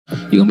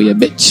You gonna be a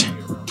bitch.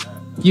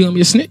 You gonna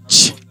be a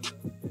snitch.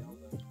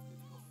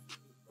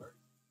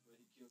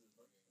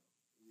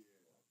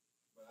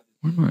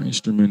 Where my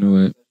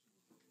instrumental at?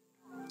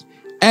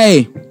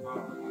 Hey,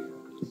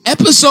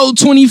 episode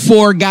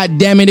 24. God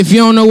damn it! If you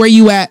don't know where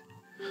you at,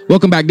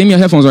 welcome back. Give me your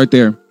headphones right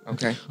there.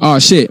 Okay. Oh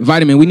shit,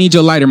 Vitamin. We need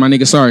your lighter, my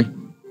nigga. Sorry.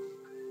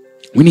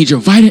 We need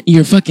your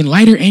fucking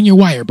lighter and your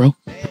wire, bro.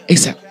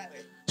 ASAP.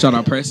 Shout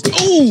out, Press.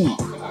 Ooh.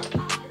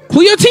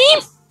 Who your team?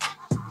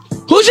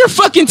 Who's your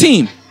fucking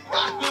team?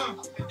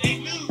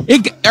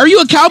 Are you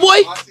a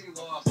Cowboy?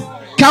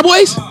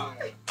 Cowboys?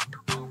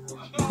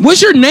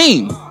 What's your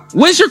name?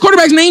 What's your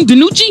quarterback's name?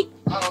 DiNucci?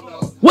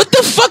 What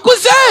the fuck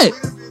was that?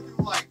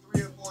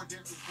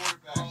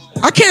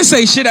 I can't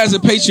say shit as a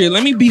Patriot.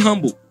 Let me be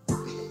humble.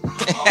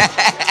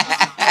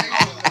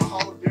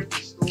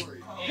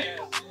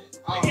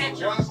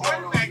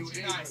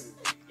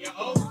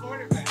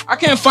 I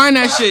can't find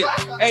that shit.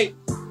 Hey.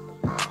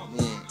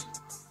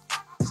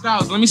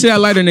 Styles, let me see that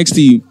lighter next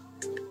to you.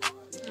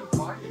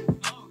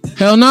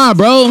 Hell nah,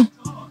 bro.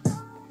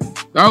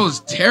 That was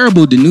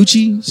terrible,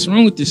 DiNucci. What's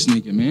wrong with this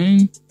nigga,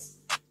 man?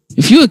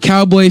 If you a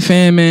Cowboy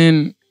fan,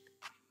 man,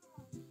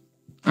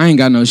 I ain't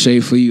got no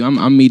shade for you.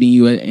 I'm meeting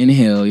you in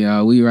hell,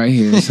 y'all. We right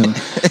here. So.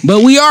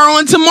 But we are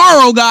on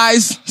tomorrow,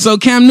 guys. So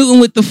Cam Newton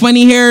with the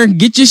funny hair,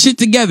 get your shit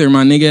together,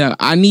 my nigga.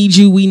 I need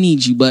you. We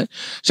need you. But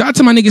shout out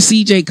to my nigga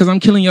CJ, because I'm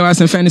killing your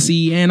ass in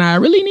fantasy, and I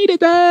really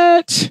needed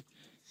that.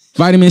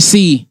 Vitamin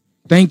C.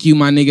 Thank you,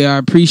 my nigga. I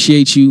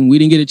appreciate you. We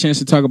didn't get a chance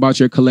to talk about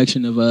your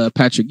collection of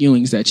Patrick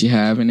Ewings that you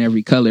have in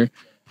every color.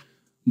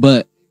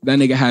 But that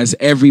nigga has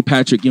every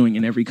Patrick Ewing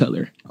in every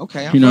color.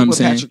 Okay, you know what I'm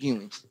saying? Patrick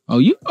Ewings.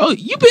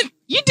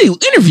 You do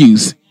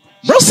interviews.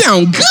 Bro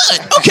sound good.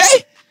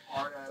 Okay.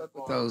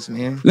 With those,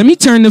 man. Let me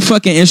turn the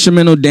fucking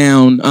instrumental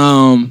down.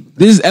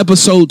 This is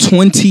episode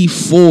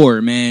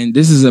 24, man.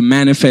 This is a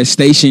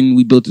manifestation.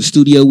 We built the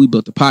studio, we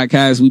built the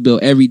podcast, we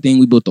built everything,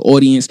 we built the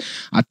audience.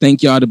 I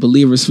thank y'all, the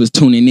believers, for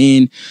tuning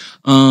in.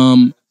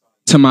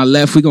 To my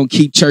left, we're gonna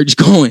keep church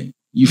going.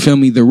 You feel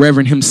me? The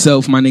Reverend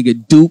himself, my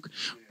nigga Duke.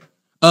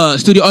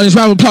 Studio audience,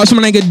 round of applause for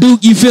my nigga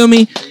Duke. You feel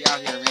me? We out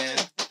here, man.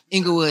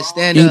 Inglewood,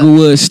 stand up.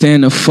 Inglewood,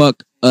 stand the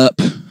fuck up.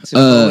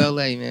 To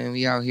LA, man.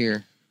 We out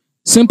here.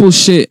 Simple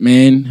shit,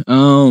 man.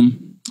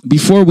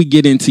 Before we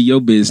get into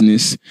your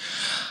business,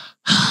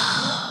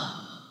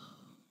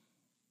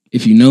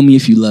 if you know me,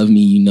 if you love me,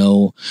 you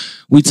know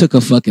we took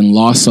a fucking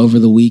loss over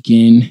the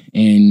weekend,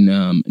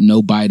 and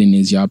no Biden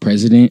is y'all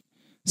president.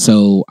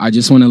 So I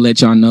just want to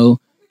let y'all know,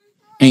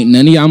 ain't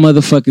none of y'all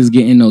motherfuckers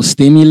getting no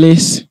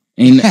stimulus.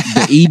 Ain't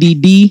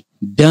the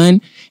EDD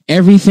done.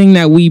 Everything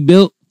that we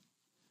built,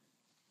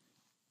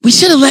 we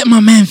should have let my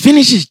man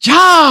finish his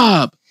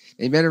job.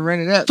 They better run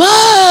it up.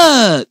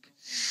 Fuck.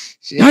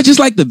 Shit. Y'all just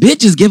like the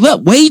bitches give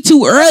up way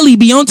too early.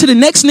 Be on to the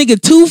next nigga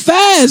too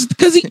fast.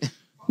 Because he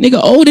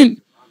nigga old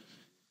and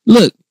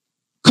look,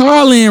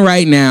 call in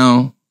right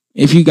now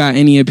if you got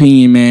any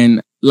opinion,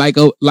 man. Like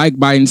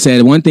Biden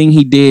said, one thing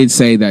he did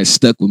say that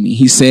stuck with me.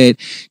 He said,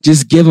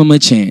 just give him a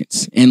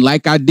chance. And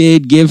like I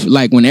did give,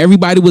 like when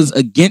everybody was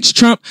against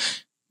Trump,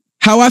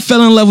 how I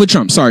fell in love with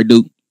Trump. Sorry,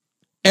 dude.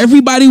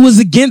 Everybody was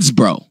against,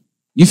 bro.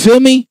 You feel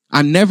me?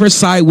 I never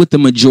side with the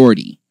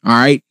majority. All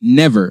right.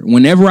 Never.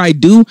 Whenever I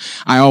do,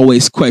 I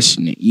always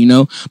question it, you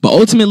know, but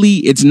ultimately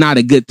it's not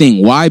a good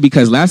thing. Why?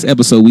 Because last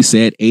episode we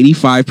said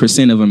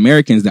 85% of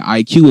Americans, the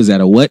IQ is at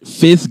a what?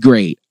 5th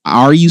grade.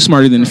 Are you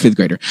smarter than a 5th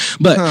grader?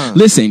 But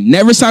listen,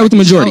 never side with the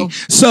majority.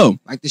 So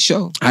like the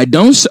show, I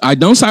don't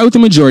side with the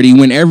majority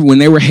when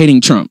they were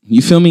hating Trump.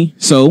 You feel me?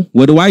 So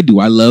what do?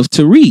 I love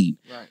to read.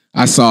 Right.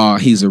 I saw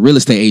he's a real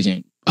estate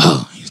agent.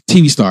 Oh,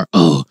 TV star.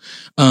 Oh,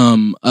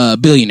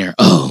 billionaire.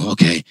 Oh,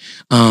 okay.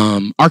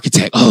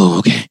 Architect. Oh,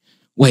 okay.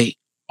 Wait,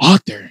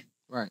 author.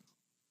 Right.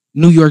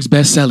 New York's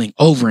best selling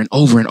over and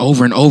over and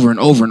over and over and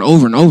over and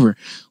over and over.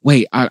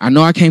 Wait, I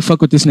know I can't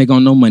fuck with this nigga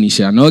on no money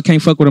shit. I know I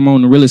can't fuck with him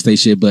on the real estate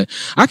shit, but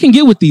I can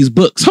get with these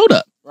books. Hold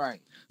up. Right.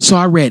 So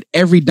I read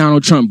every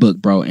Donald Trump book,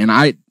 bro, and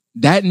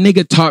that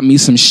nigga taught me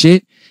some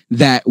shit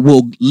that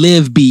will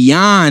live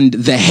beyond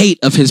the hate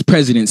of his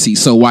presidency.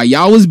 So while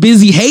y'all was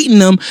busy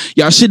hating him,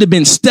 y'all should have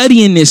been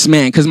studying this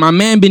man, because my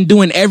man been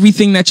doing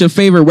everything that your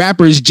favorite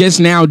rapper is just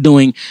now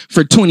doing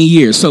for 20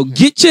 years. So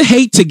get your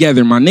hate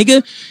together, my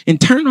nigga, and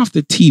turn off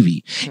the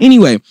TV.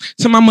 Anyway,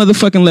 to my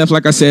motherfucking left,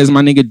 like I said, is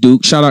my nigga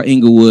Duke. Shout out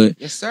Inglewood.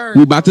 Yes, sir.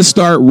 We about to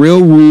start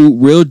real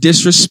rude, real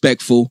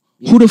disrespectful.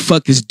 Yeah. Who the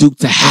fuck is Duke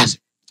the Hazard?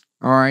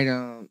 All right.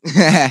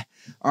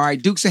 All right.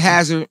 Duke's a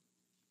Hazard.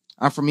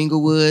 I'm from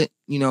Inglewood.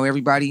 You know,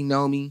 everybody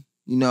know me.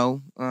 You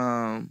know,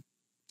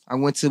 I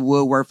went to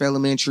Woodworth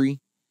Elementary.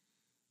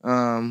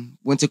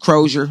 Went to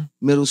Crozier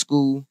Middle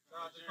School.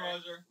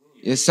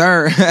 Yes,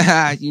 sir.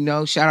 You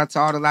know, shout out to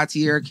all the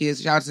Latiera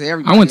kids. Shout out to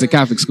everybody. I went to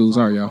Catholic school.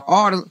 Sorry, y'all.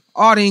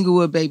 All the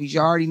Inglewood babies.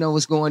 You already know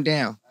what's going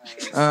down.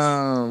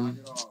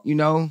 You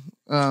know,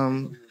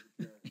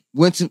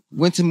 went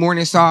to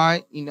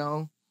Morningside. You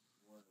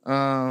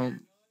know,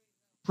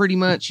 pretty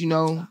much. You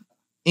know,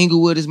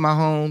 Inglewood is my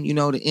home. You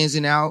know, the ins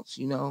and outs.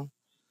 You know,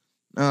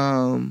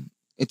 I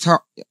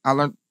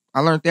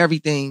I learned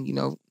everything, you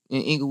know,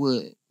 in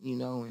Inglewood, you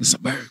know, The and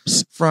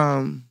suburbs.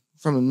 from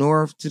the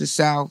north to the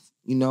south,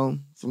 you know,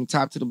 from the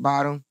top to the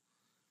bottom.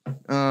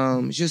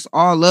 It's just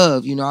all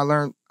love, you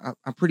know.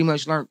 I pretty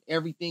much learned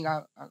everything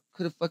I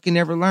could have fucking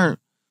never learned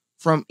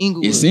from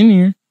Inglewood. It's in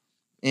here.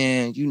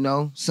 And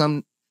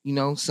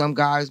some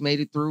guys made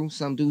it through,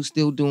 some dudes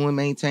still doing,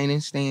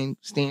 maintaining, staying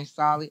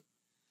solid,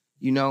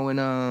 you know,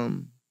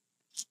 and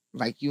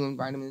like you and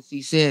Vitamin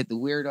C said, the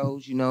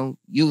weirdos, you know,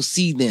 you'll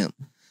see them.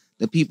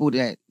 The people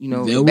that, you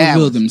know, They'll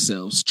reveal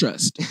themselves.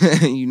 Trust.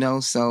 you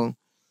know, so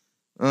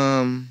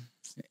and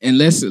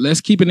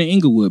let's keep it in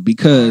Inglewood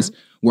because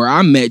where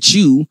I met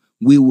you,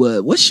 we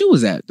would. What shoe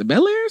was that? The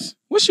Bel Airs?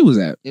 What shoe was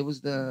that? it was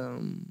the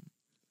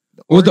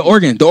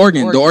Oregon yeah.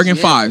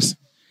 5s.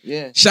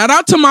 Yeah. Shout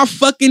out to my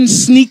fucking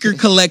sneaker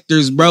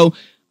collectors, bro.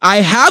 I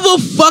have a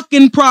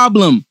fucking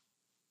problem.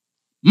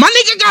 My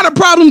nigga got a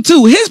problem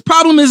too. His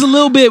problem is a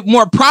little bit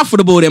more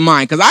profitable than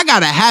mine because I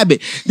got a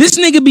habit. This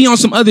nigga be on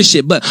some other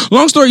shit. But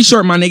long story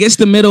short, my nigga, it's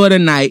the middle of the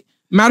night.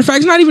 Matter of fact,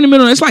 it's not even the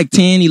middle. It's like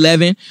 10,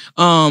 11.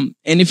 And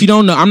if you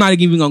don't know, I'm not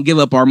even going to give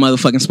up our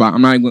motherfucking spot.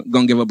 I'm not even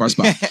going to give up our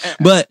spot.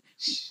 But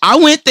I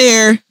went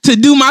there to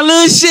do my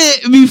little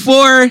shit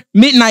before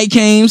midnight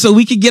came so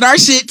we could get our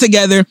shit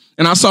together.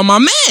 And I saw my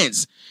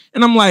mans.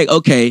 And I'm like,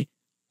 okay,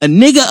 a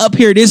nigga up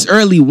here this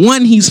early.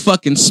 1, he's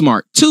fucking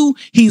smart. 2,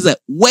 he's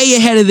way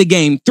ahead of the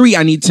game. 3,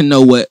 I need to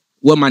know what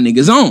my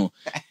nigga's on.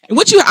 And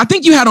I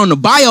think you had on the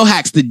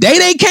biohacks. The day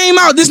they came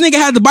out, this nigga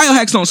had the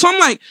biohacks on. So I'm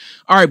like,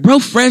 all right, bro,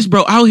 fresh,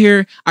 bro, out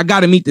here. I got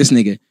to meet this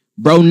nigga.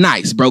 Bro,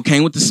 nice. Bro,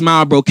 came with the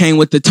smile. Bro, came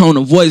with the tone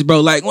of voice.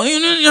 Bro, like, well,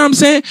 you know what I'm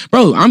saying?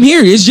 Bro, I'm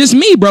here. It's just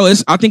me, bro.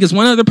 I think it's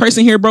one other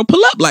person here, bro.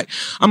 Pull up. Like,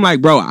 I'm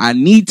like, bro, I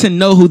need to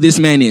know who this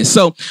man is.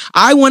 So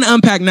I want to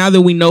unpack now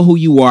that we know who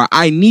you are.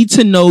 I need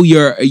to know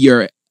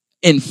your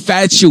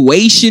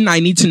infatuation. I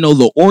need to know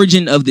the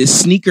origin of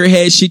this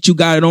sneakerhead shit you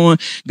got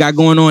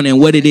going on and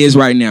what it is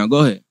right now. Go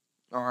ahead.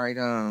 All right.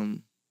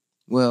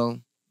 Well,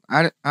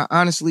 I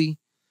honestly,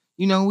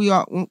 you know, we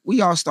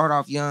all start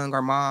off young.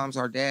 Our moms,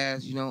 our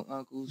dads, you know,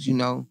 uncles, you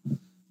know,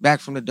 back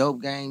from the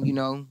dope game, you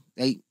know,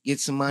 they get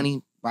some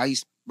money, buy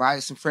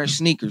some fresh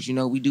sneakers. You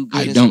know, we do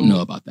good. I don't know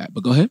about that,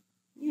 but go ahead.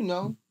 You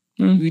know,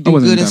 we do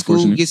good in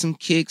school, get some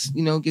kicks,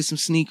 you know, get some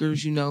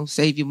sneakers, you know,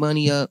 save your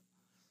money up,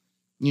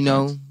 you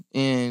know,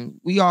 and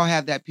we all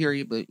have that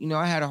period. But, you know,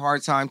 I had a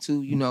hard time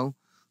too, you know,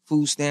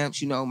 food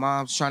stamps, you know,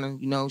 mom's trying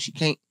to, you know, she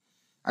can't.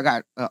 I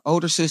got an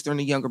older sister and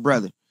a younger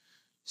brother.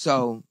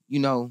 So, you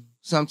know,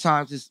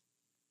 sometimes it's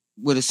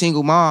with a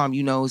single mom,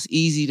 you know, it's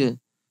easy to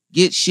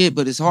get shit,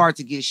 but it's hard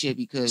to get shit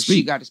because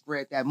she got to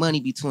spread that money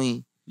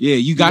between. Yeah,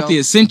 you got the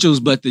essentials,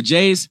 but the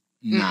J's,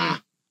 nah.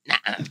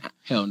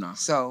 Hell no. Nah.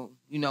 So,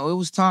 you know, it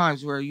was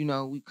times where, you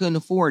know, we couldn't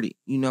afford it,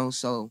 you know,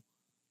 so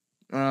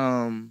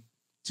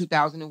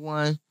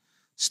 2001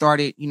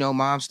 started, you know,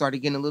 mom started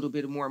getting a little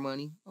bit of more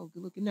money. Oh,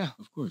 good looking now.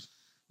 Of course.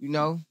 You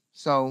know,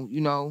 so,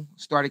 you know,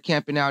 started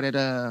camping out at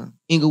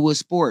Inglewood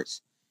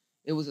Sports.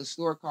 It was a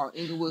store called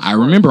Inglewood Sports. I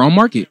remember on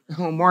Market.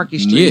 On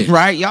Market Street, yeah.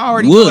 right? Y'all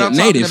already know what I'm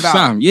native, talking about.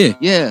 Sound, yeah.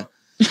 Yeah.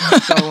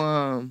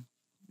 So,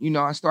 you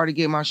know, I started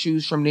getting my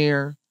shoes from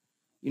there.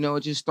 You know,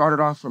 it just started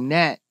off from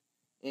that.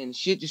 And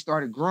shit just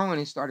started growing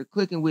and started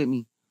clicking with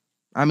me.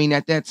 I mean,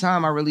 at that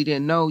time, I really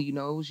didn't know, you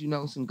know, it was, you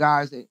know, some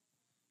guys that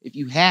if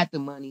you had the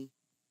money,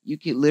 you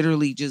could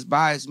literally just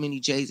buy as many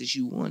J's as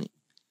you wanted.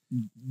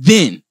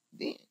 Then.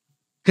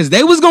 Because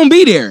they was going to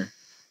be there.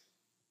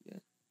 Yeah.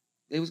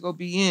 They was going to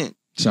be in.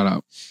 Shout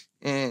out.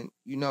 And,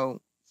 you know,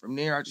 from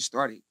there, I just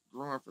started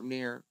growing from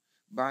there,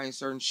 buying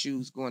certain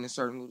shoes, going to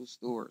certain little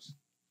stores.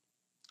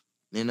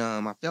 And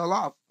I fell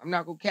off. I'm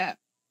not going to cap.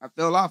 I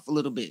fell off a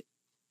little bit.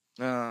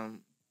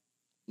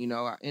 You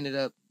know, I ended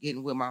up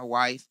getting with my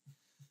wife.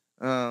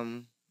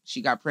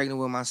 She got pregnant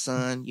with my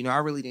son. You know, I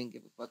really didn't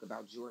give a fuck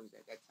about Jordans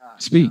at that time.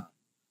 Speak.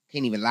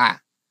 Can't even lie.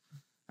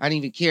 I didn't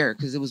even care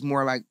because it was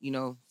more like, you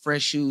know,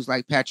 fresh shoes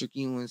like Patrick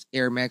Ewing's,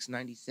 Air Max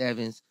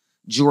 97s,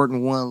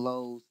 Jordan 1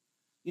 lows.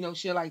 You know,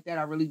 shit like that.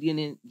 I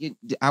really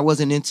I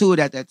wasn't into it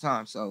at that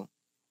time. So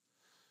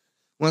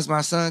once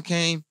my son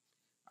came,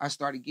 I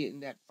started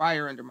getting that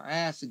fire under my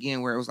ass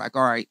again where it was like,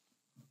 all right,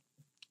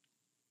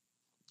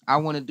 I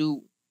want to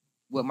do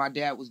what my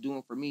dad was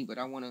doing for me, but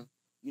I want to,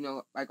 you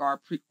know, like our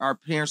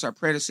parents, our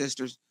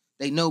predecessors,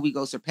 they know we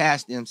go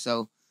surpass them.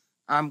 So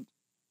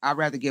I'd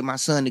rather give my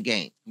son the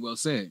game. Well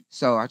said.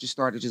 So I just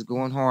started just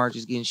going hard,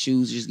 just getting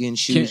shoes, just getting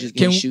shoes.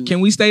 Can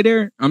we stay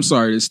there? I'm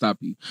sorry to stop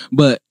you,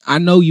 but I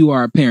know you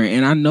are a parent,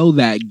 and I know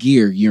that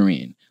gear you're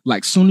in.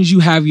 Like, soon as you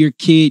have your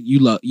kid, you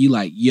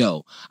like,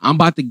 yo, I'm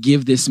about to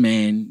give this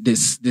man,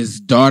 this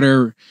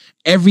daughter,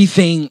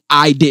 everything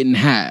I didn't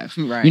have.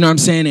 Right. You know what I'm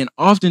saying? And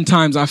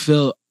oftentimes I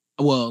feel,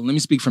 well, let me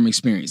speak from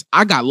experience.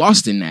 I got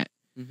lost in that.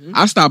 Mm-hmm.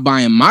 I stopped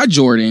buying my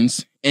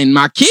Jordans, and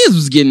my kids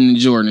was getting the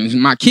Jordans,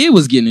 and my kid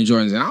was getting the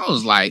Jordans, and I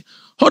was like,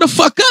 hold the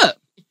fuck up.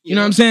 You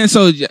know what I'm saying?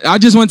 So I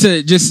just want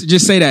to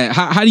just say that.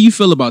 How do you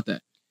feel about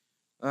that?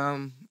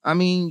 I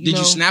mean, did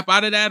you snap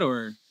out of that,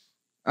 or?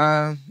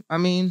 I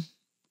mean,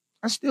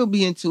 I still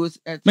be into it.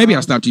 At Maybe I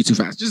times. stopped you too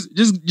fast.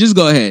 Just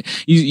go ahead.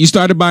 You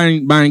started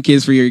buying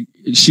kids for your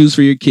shoes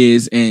for your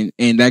kids, and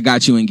that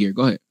got you in gear.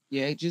 Go ahead.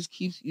 Yeah, it just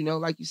keeps,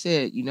 like you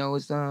said,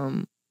 it's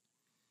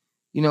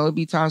it'd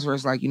be times where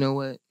it's like, you know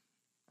what,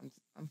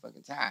 I'm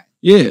fucking tired.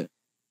 Yeah.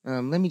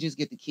 Let me just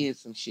get the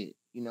kids some shit.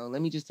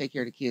 Let me just take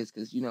care of the kids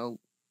because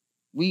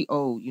we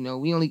old.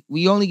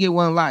 We only get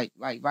one life.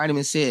 Like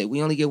Vitamin said,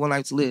 we only get one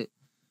life to live.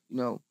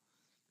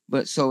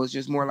 But so it's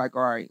just more like,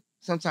 all right,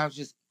 sometimes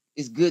just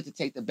it's good to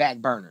take the back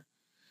burner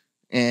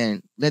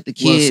and let the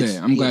kids. Well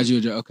said. I'm glad you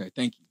addressed. Okay,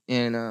 thank you.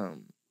 And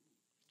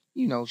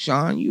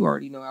Sean, you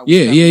already know how.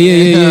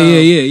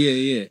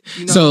 Yeah.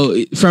 So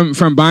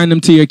from buying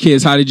them to your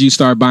kids, how did you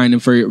start buying them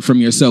from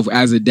yourself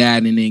as a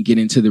dad, and then get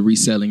into the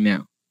reselling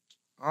now?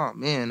 Oh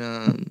man,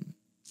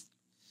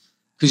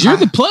 because you're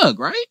the plug,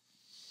 right?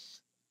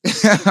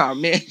 Oh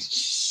man,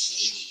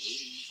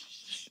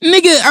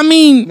 nigga. I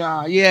mean,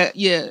 nah, yeah.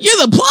 You're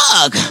the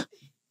plug.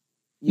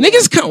 Yeah.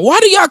 Niggas, why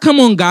do y'all come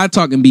on God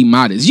Talk and be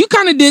modest? You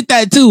kind of did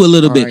that too a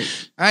little bit.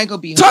 Right. I ain't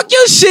gonna be talk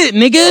your shit,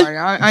 nigga.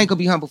 Right. I ain't gonna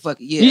be humble, fuck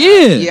it.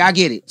 Yeah, I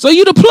get it. So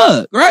you the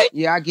plug, right?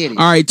 Yeah, I get it.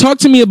 All right, talk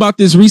to me about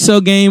this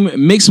resale game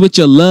mixed with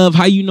your love.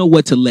 How you know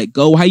what to let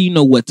go? How you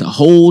know what to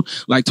hold?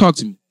 Like, talk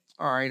to me.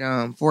 All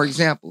right. For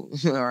example,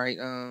 all right.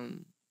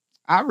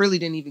 I really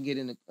didn't even get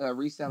into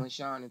reselling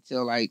Sean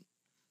until like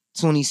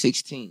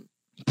 2016.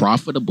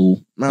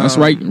 Profitable. That's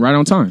right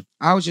on time.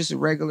 I was just a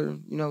regular,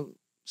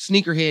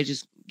 sneakerhead,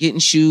 just getting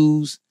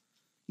shoes,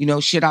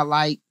 shit I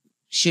like,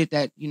 shit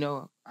that,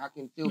 I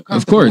can feel comfortable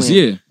Of course, in.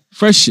 Yeah.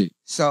 Fresh shit.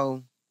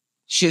 So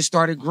shit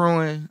started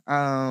growing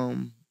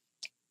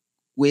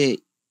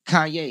with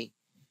Kanye.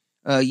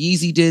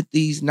 Yeezy did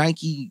these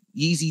Nike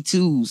Yeezy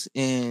 2s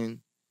and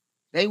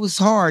they was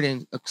hard,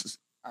 and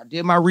I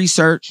did my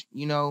research,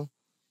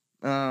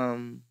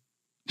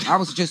 I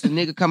was just a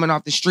nigga coming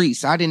off the streets.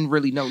 So I didn't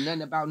really know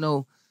nothing about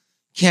no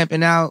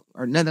camping out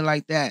or nothing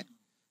like that.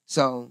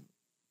 So,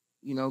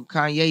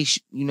 Kanye,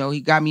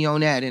 he got me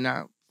on that, and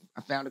I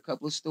found a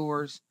couple of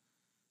stores.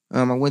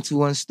 I went to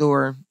one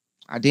store.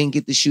 I didn't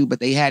get the shoe,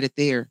 but they had it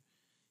there,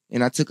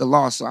 and I took a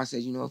loss. So I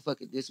said,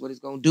 fuck it, this is what it's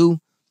gonna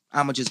do.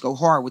 I'm gonna just go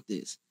hard with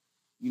this.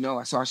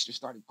 So I just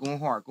started going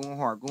hard.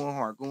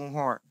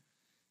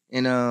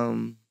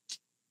 And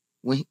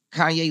when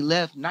Kanye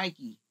left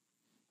Nike,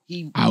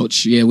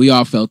 ouch. Yeah, we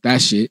all felt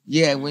that shit.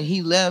 Yeah, when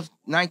he left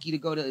Nike to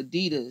go to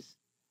Adidas,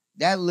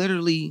 that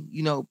literally,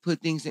 put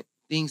things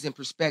in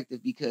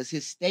perspective, because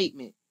his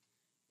statement,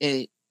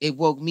 it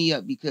woke me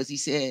up, because he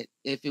said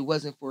if it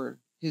wasn't for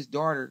his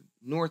daughter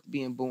North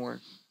being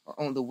born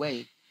or on the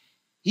way,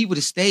 he would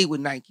have stayed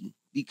with Nike,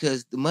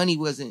 because the money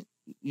wasn't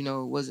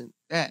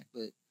that.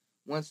 But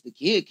once the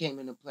kid came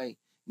into play,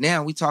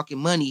 now we talking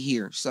money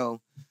here.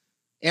 So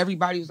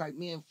everybody was like,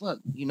 man, fuck,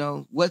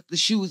 what the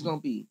shoe is gonna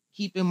be.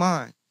 Keep in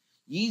mind,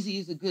 Yeezy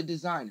is a good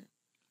designer.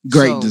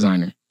 Great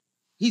designer.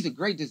 He's a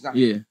great designer.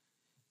 Yeah.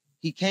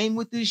 He came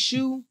with this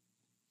shoe,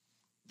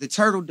 the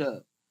Turtle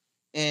Dove.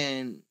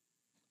 And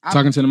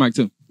talking to the mic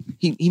too.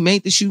 He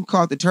made the shoe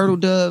called the Turtle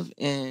Dove,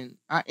 and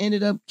I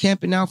ended up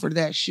camping out for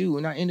that shoe,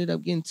 and I ended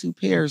up getting 2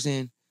 pairs.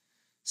 And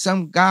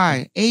some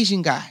guy,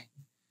 Asian guy,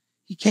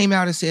 he came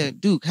out and said,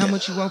 Duke, how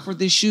much you want for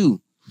this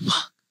shoe?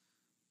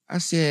 I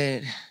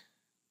said,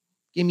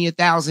 give me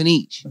 1,000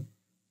 each.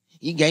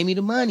 He gave me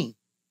the money.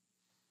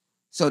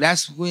 So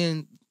that's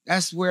where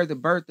the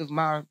birth of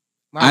my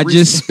I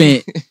just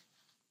spent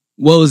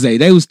what was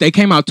they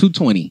came out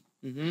 220.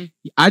 Mm-hmm.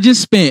 I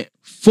just spent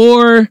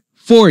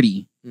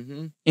 440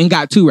 and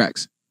got 2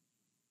 racks.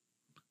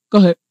 Go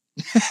ahead.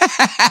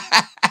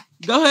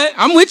 Go ahead.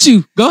 I'm with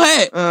you. Go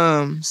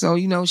ahead. So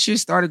shit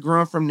started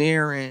growing from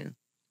there, and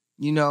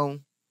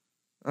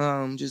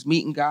just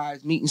meeting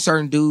guys, meeting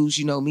certain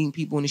dudes, meeting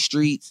people in the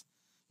streets,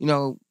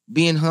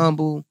 being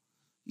humble,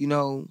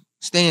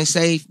 staying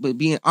safe, but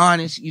being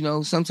honest.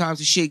 Sometimes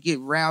the shit get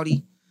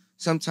rowdy.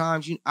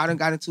 Sometimes I done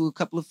got into a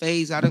couple of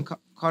phases. I done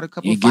caught a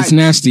couple of fights. It gets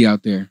nasty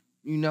out there.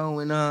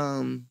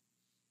 And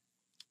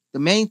the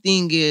main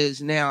thing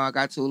is now I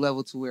got to a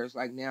level to where it's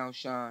like now,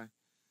 Sean,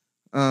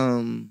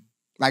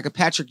 like a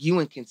Patrick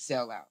Ewing can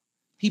sell out.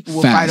 People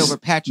will fight over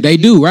Patrick. They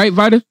Ewing. do, right,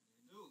 Vita?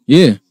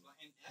 Yeah.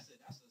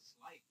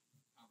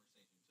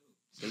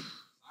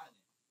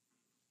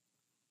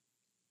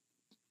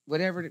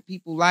 Whatever the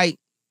people like,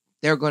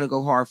 they're going to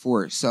go hard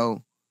for it.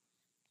 So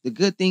the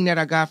good thing that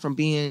I got from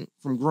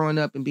growing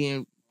up and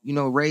being,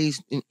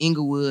 raised in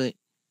Inglewood,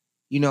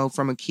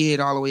 from a kid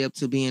all the way up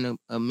to being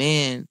a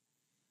man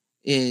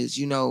is,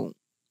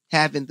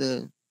 having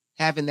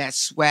that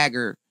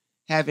swagger,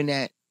 having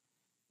that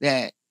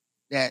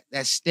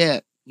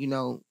step,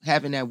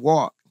 having that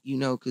walk,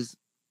 because,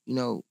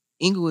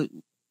 Inglewood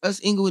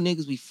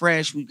niggas, we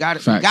fresh. We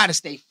gotta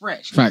stay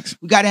fresh. Facts.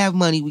 We gotta have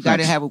money. We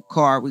gotta have a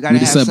car. We gotta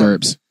have the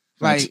suburbs.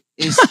 Like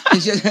it's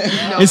just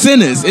it's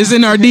in us. It's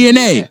in our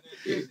DNA.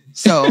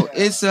 So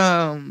it's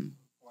a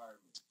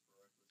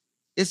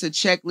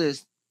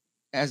checklist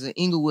as an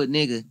Inglewood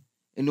nigga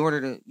in order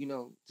to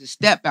to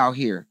step out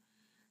here,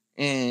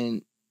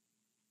 and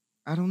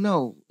I don't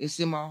know. It's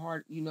in my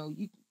heart.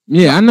 You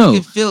Yeah, I know.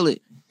 You can feel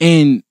it.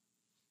 And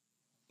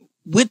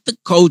with the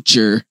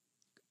culture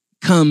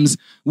comes,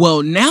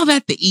 well, now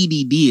that the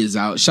EDD is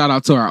out, shout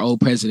out to our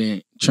old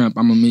president, Trump.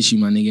 I'm gonna miss you,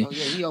 my nigga. Oh,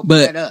 yeah, he opened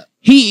that up.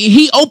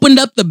 He opened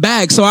up the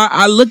bag. So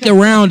I look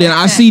around and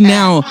I see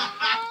now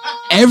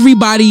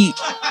everybody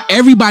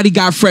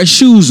got fresh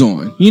shoes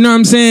on. You know what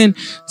I'm saying?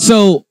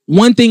 So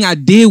one thing I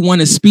did want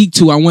to speak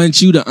to, I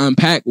wanted you to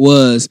unpack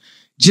was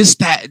just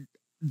that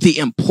the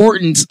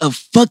importance of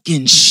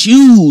fucking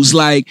shoes.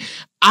 Like,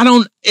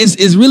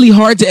 it's really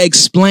hard to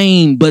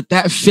explain, but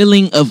that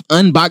feeling of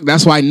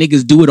that's why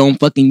niggas do it on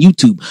fucking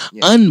YouTube.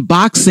 Yeah.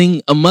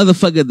 Unboxing a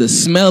motherfucker, the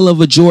smell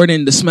of a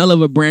Jordan, the smell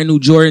of a brand new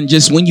Jordan,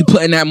 just when you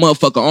putting that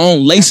motherfucker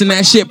on, lacing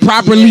that shit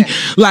properly.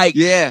 Like,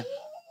 yeah.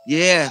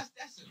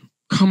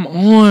 Come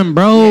on,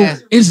 bro. Yeah.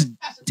 It's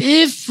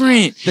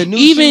different. The new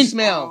shoe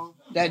smell.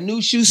 That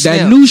new shoe smell.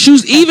 That new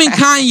shoes. Even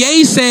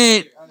Kanye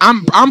said,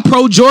 I'm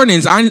pro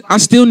Jordans. I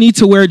still need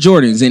to wear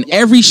Jordans. In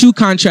every shoe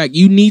contract,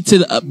 you need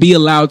to be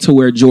allowed to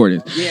wear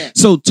Jordans. Yeah.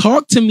 So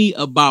talk to me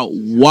about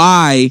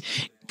why.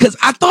 Because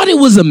I thought it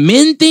was a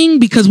men thing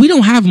because we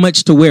don't have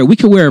much to wear. We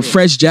could wear a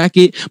fresh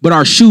jacket, but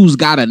our shoes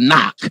gotta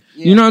knock. Yeah.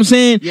 You know what I'm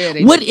saying?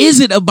 Yeah, what is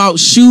it about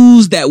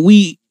shoes that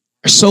we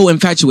are so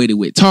infatuated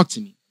with? Talk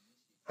to me.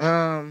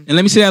 And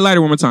let me say that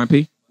lighter one more time,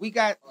 P. We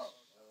got.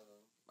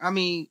 I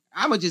mean,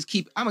 I'm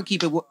gonna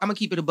keep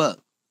it a buck.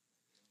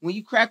 When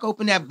you crack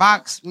open that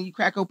box, when you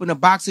crack open a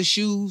box of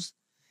shoes,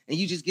 and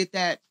you just get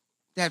that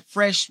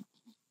fresh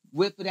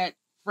whiff of that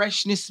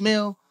freshness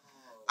smell,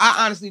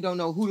 I honestly don't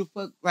know who the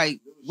fuck, like,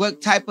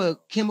 what type of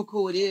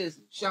chemical it is,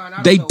 Sean.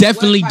 They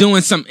definitely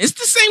doing something. It's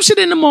the same shit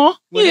in the mall.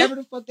 Whatever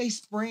the fuck they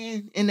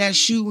spraying in that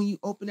shoe when you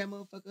open that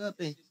motherfucker up,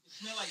 and it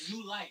smell like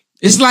new life.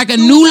 It's like a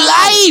new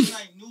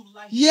life.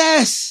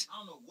 Yes. I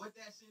don't know what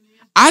that shit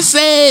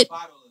is.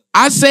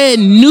 I said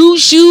new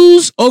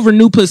shoes over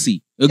new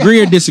pussy.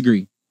 Agree or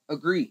disagree?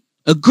 Agree.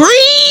 All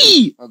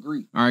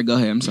right, go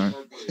ahead. I'm sorry.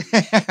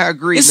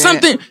 Agree. It's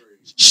something.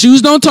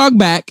 Shoes don't talk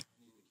back.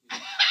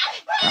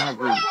 I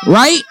agree.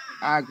 Right?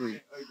 I agree.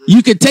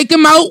 You can take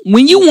them out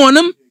when you want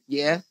them.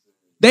 Yeah.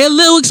 They're a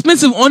little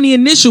expensive on the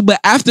initial, but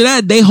after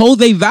that, they hold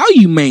their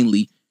value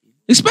mainly.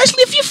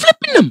 Especially if you're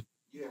flipping them.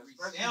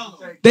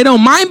 They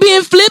don't mind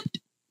being flipped.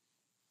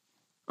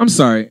 I'm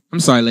sorry,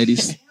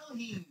 ladies.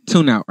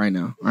 Tune out right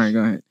now. All right, go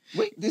ahead.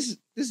 Wait, this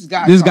is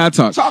guy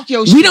talk. Talk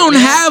your shit. We don't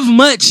have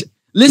much.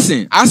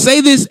 Listen, I say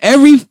this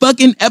every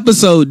fucking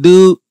episode,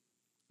 dude.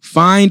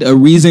 Find a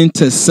reason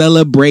to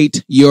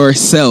celebrate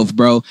yourself,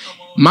 bro.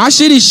 My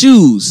shit is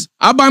shoes.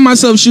 I buy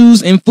myself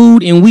shoes and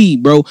food and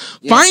weed, bro.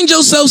 Yeah. Find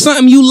yourself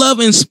something you love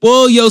and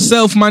spoil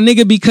yourself, my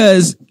nigga,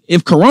 because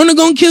if Corona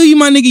gonna kill you,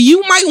 my nigga,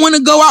 you might want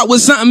to go out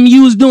with something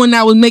you was doing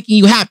that was making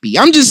you happy.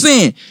 I'm just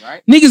saying,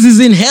 right? Niggas is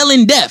in hell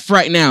and death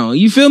right now.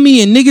 You feel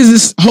me? And niggas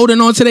is holding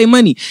on to their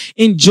money.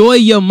 Enjoy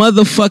your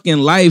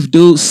motherfucking life,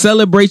 dude.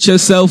 Celebrate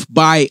yourself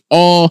by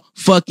all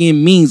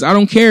fucking means. I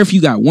don't care if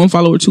you got 1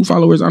 follower, 2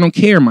 followers. I don't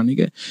care, my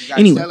nigga.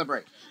 Anyway,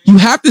 celebrate. You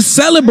have to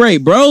celebrate,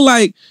 bro.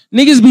 Like,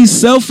 niggas be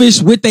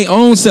selfish with their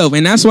own self.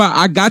 And that's why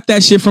I got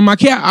that shit from my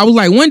cat. I was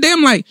like, one day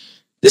I'm like,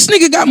 this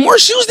nigga got more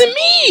shoes than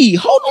me.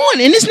 Hold on.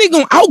 And this nigga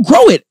gonna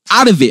outgrow it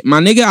out of it. My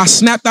nigga, I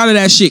snapped out of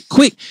that shit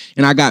quick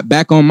and I got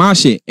back on my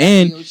shit.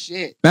 And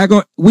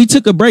we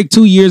took a break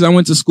 2 years. I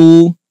went to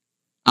school.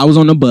 I was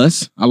on the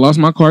bus. I lost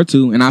my car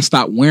too. And I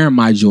stopped wearing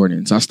my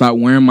Jordans. I stopped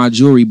wearing my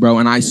jewelry, bro.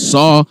 And I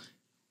saw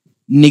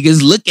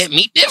niggas look at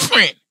me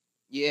different.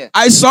 Yeah.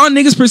 I saw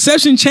niggas'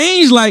 perception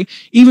change. Like,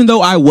 even though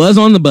I was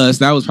on the bus,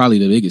 that was probably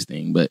the biggest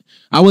thing. But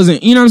I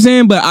wasn't, you know what I'm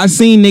saying? But I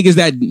seen niggas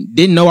that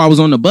didn't know I was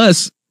on the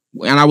bus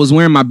and I was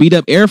wearing my beat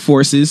up Air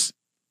Forces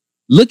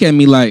look at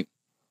me like,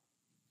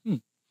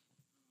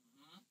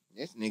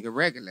 this nigga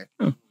regular.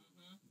 Huh.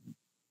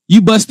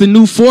 You bust the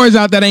new 4s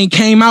out that ain't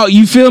came out.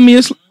 You feel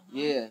me?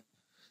 Yeah.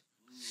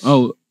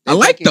 Oh, I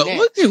like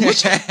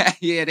that.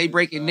 Yeah, they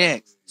breaking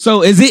necks.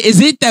 So is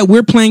it that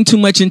we're playing too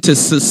much into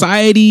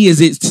society?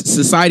 Is it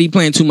society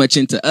playing too much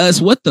into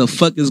us? What the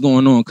fuck is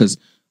going on? Because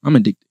I'm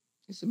addicted.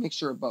 It's a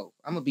mixture of both.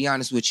 I'm gonna be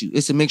honest with you.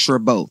 It's a mixture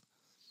of both.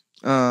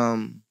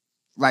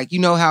 Like, you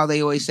know how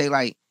they always say,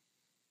 like,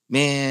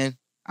 man,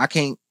 I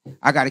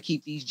gotta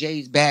keep these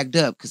J's bagged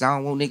up because I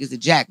don't want niggas to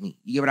jack me.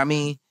 You get what I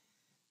mean?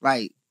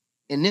 Like,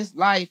 in this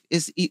life,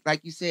 it's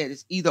like you said,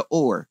 it's either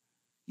or.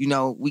 You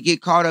know, we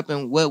get caught up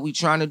in what we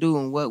trying to do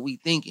and what we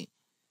thinking.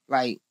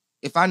 Like,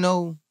 if I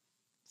know,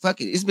 fuck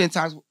it. It's been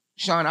times,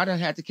 Sean, I done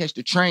had to catch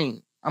the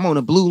train. I'm on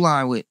a blue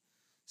line with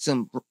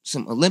some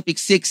Olympic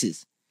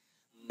 6s.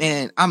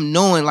 And I'm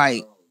knowing,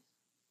 like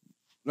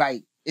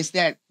it's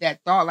that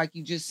thought, like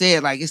you just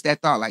said, like, it's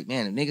that thought, like,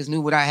 man, if niggas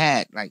knew what I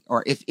had, like,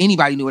 or if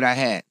anybody knew what I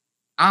had,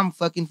 I'm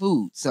fucking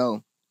food.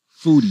 So,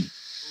 foodie.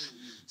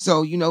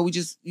 So, you know, we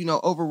just, you know,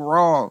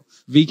 overall.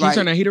 V, can you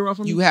turn that heater off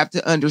for me? You have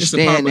to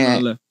understand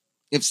that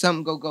if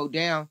something go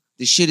down,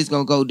 the shit is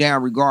gonna go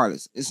down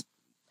regardless.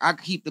 I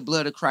keep the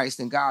blood of Christ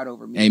and God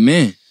over me.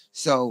 Amen.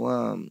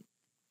 So,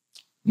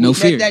 no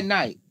fear. That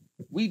night,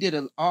 we did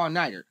an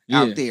all-nighter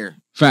out there.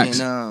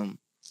 Facts. And,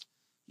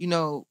 you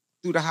know,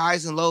 through the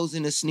highs and lows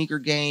in the sneaker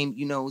game.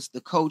 You know, it's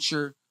the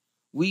culture.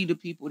 We the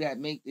people that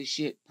make this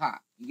shit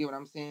pop. You get what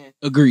I'm saying?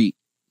 Agreed.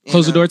 And,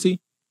 Close the door, T.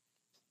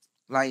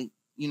 Like,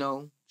 you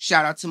know,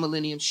 shout out to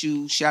Millennium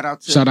Shoes. Shout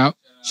out Shout out.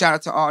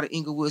 to all the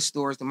Inglewood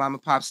stores, the mom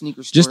and pop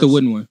sneaker stores. Just the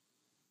wooden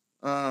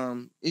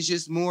one. It's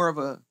just more of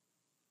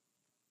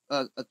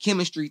a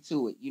chemistry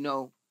to it. You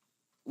know,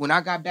 when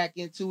I got back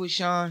into it,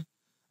 Sean,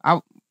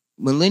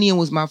 Millennium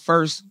was my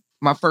first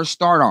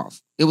start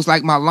off. It was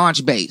like my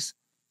launch base,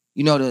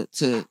 you know,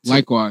 to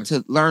Likewise.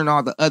 to learn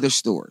all the other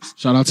stores.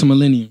 Shout out to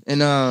Millennium.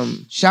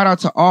 And shout out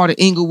to all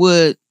the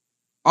Inglewood,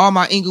 all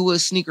my Inglewood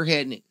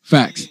sneakerhead niggas.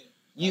 Facts.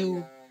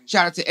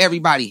 Shout out to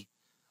everybody.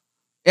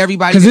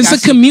 Everybody. Because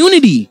it's a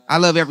community. I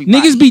love everybody.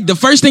 Niggas be the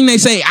first thing they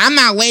say, I'm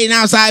not waiting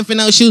outside for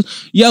no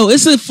shoes. Yo,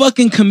 it's a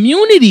fucking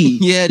community.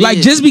 Yeah, it like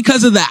is. just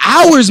because of the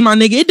hours, my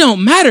nigga, it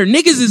don't matter.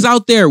 Niggas is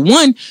out there.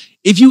 One,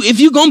 if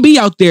you gonna be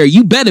out there,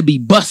 you better be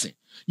bussing.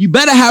 You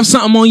better have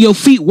something on your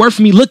feet worth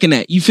me looking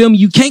at. You feel me?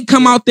 You can't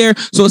come out there,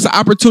 so it's an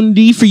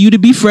opportunity for you to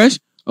be fresh.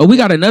 Oh, we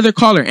got another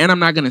caller, and I'm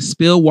not gonna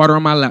spill water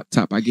on my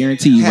laptop. I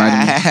guarantee you,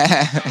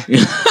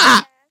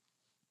 right?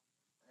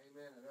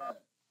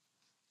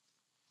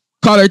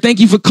 Caller, thank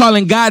you for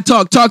calling God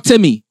Talk. Talk to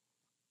me.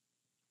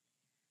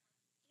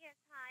 Yes,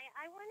 hi.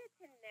 I wanted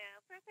to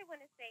know. First, I want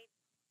to say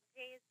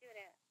Jay is doing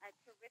a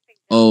terrific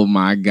job. Oh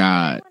my I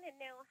God. want to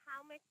know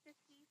how much does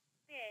he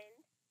spend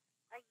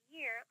a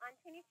year on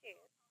tennis shoes?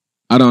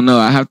 I don't know.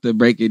 I have to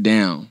break it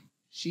down.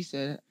 She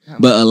said,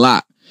 But a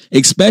lot.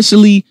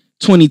 Especially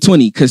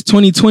 2020, because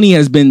 2020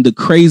 has been the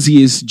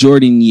craziest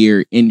Jordan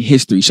year in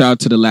history. Shout out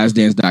to the Last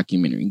Dance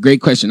documentary.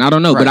 Great question. I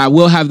don't know, Right. but I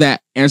will have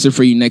that answer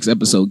for you next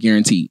episode,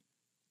 guaranteed.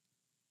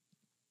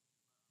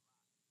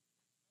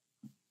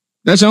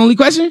 That's your only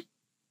question? No,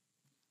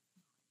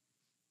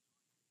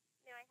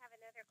 I have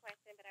another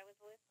question, but I was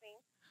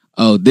listening.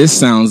 Oh, this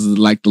sounds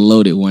like the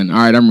loaded one.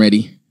 All right, I'm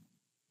ready.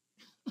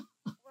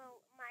 Well,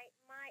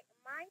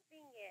 my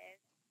thing is,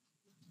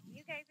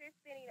 you guys are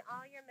spending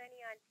all your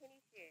money on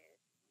tennis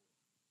shoes.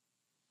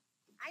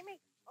 I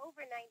make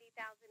over $90,000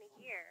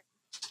 a year,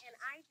 and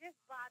I just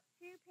bought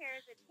 2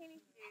 pairs of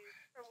tennis shoes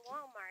from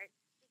Walmart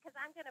because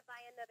I'm going to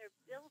buy another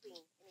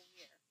building in a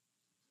year.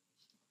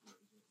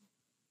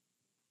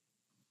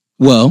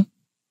 Well,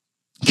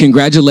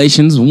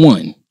 congratulations,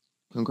 1.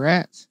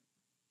 congrats.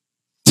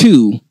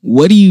 2,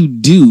 what do you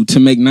do to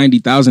make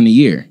 $90,000 a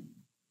year?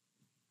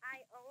 I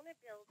own a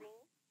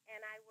building,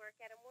 and I work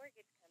at a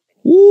mortgage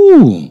company.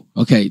 Ooh,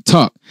 okay,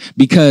 talk.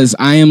 Because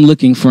I am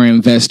looking for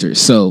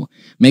investors. So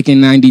making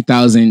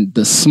 90,000,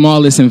 the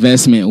smallest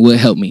investment would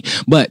help me.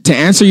 But to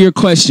answer your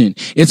question,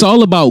 it's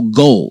all about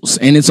goals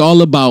and it's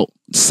all about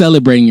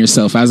celebrating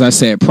yourself. As I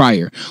said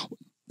prior,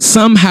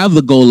 some have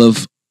the goal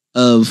of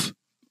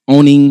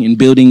owning and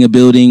building a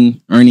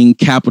building, earning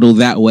capital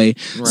that way.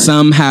 Right.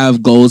 Some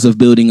have goals of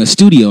building a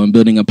studio and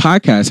building a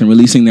podcast and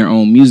releasing their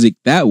own music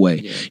that way.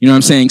 Yeah. You know what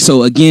I'm saying?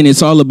 So again,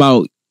 it's all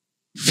about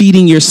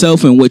feeding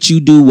yourself and what you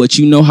do, what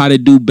you know how to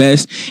do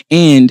best,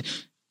 and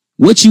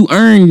what you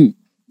earn,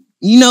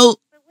 you know.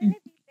 But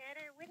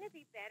wouldn't it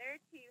be better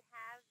to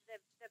have the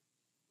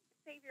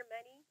save your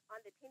money on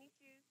the tennis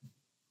shoes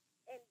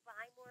and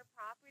buy more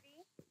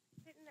property?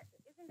 Isn't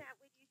that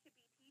what you should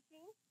be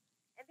teaching?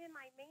 And then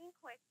my main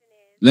question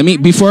is, Let me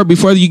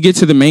before you get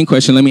to the main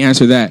question, let me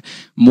answer that.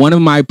 One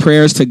of my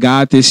prayers to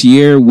God this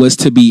year was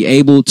to be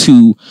able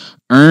to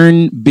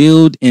earn,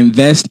 build,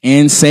 invest,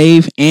 and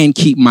save, and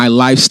keep my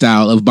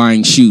lifestyle of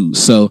buying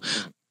shoes. So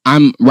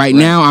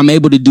now I'm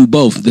able to do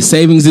both. The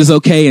savings is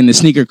okay, and the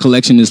sneaker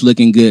collection is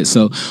looking good.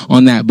 So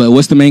on that, but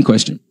what's the main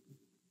question?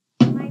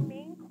 my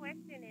main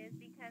question is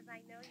because I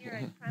know you're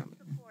a Trump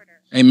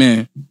supporter.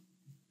 Amen.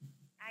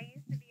 I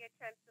used to be a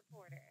Trump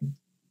supporter.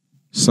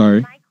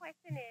 Sorry. My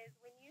question is,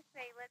 when you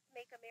say let's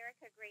make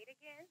America great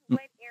again,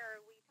 what era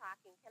are we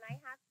talking? Can I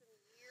have some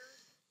years?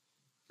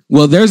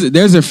 Well,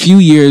 there's a few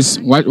years.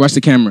 Watch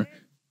the camera.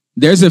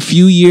 There's a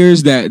few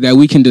years that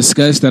we can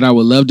discuss that I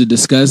would love to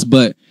discuss.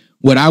 But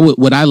what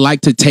I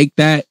like to take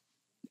that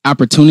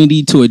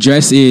opportunity to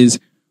address is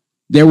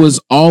there was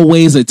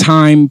always a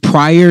time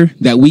prior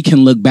that we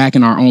can look back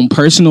in our own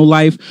personal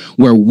life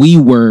where we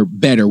were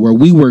better, where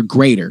we were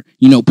greater,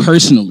 you know,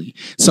 personally.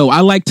 So I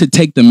like to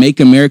take the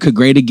Make America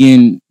Great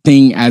Again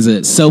thing as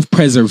a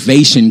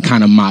self-preservation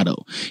kind of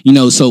motto, you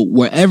know, so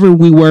wherever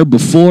we were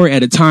before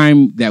at a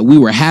time that we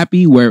were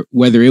happy,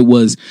 whether it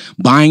was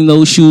buying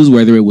those shoes,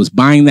 whether it was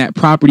buying that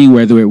property,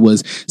 whether it was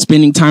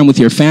spending time with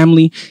your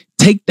family,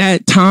 take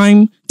that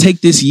time,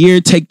 take this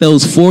year, take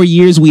those 4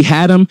 years we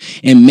had them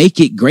and make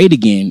it great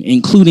again,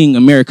 including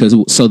America.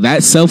 So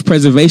that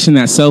self-preservation,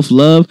 that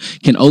self-love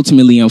can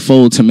ultimately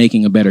unfold to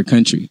making a better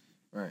country.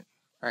 Right.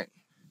 Okay,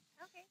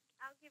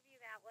 I'll give you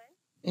that one.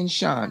 And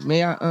Sean,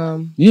 may I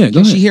Yeah, go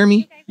can she ahead. hear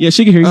me? Yeah,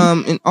 she can hear you.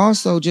 And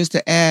also just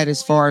to add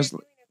as far as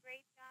Doing a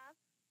great job.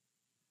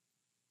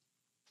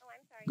 Oh,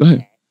 I'm sorry. Go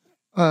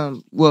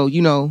ahead. well,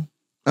 you know,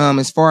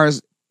 as far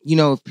as, you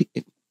know,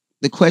 if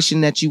the question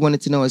that you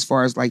wanted to know as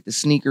far as like the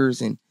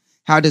sneakers and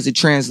how does it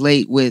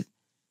translate with,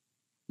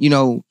 you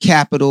know,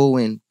 capital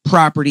and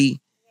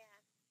property.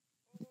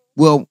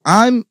 Well,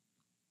 I'm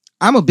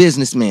a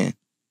businessman,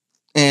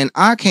 and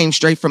I came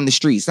straight from the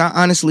streets.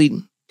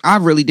 I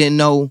really didn't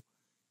know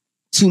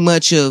too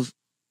much of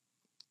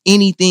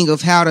anything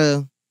of how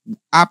to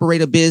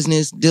operate a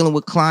business, dealing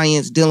with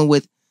clients, dealing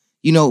with,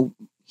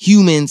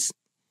 humans,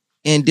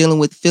 and dealing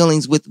with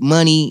feelings with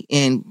money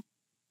and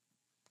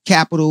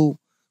capital,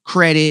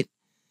 credit,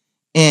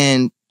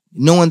 and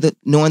knowing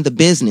the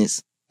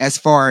business as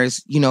far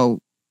as,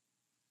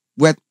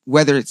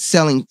 whether it's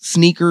selling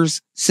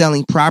sneakers,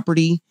 selling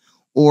property,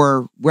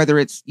 or whether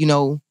it's,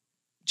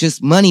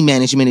 just money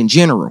management in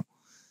general.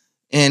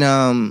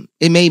 And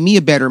it made me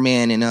a better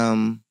man.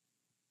 And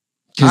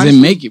because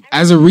it make you,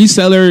 as a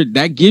reseller,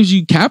 that gives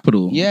you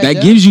capital. Yeah,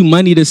 that gives you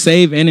money to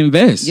save and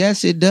invest.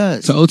 Yes, it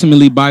does. To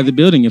ultimately buy the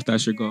building if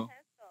that's your goal.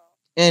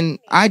 And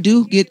I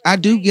do get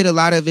a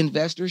lot of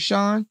investors,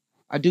 Sean.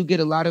 I do get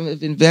a lot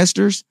of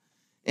investors.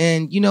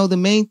 And, the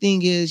main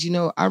thing is,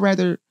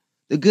 the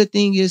good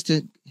thing is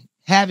to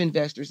have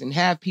investors and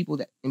have people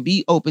that and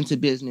be open to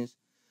business,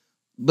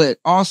 but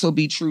also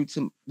be true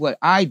to what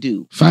I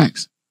do.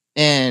 Facts.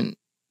 And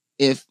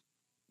if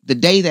the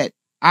day that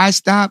I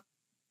stop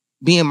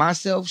being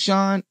myself,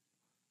 Sean,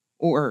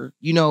 or,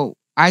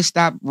 I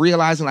stop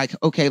realizing like,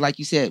 okay, like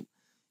you said,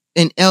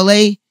 in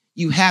LA,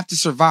 you have to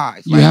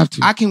survive. You have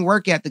to. I can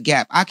work at the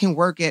Gap. I can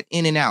work at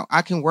In-N-Out.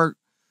 I can work,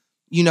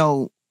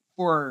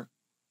 for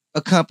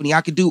a company.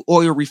 I could do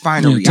oil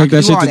refinery. Take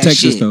that shit to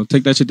Texas, though.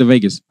 Take that shit to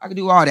Vegas. I could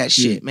do all that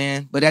shit,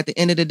 man. But at the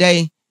end of the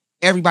day,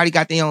 everybody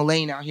got their own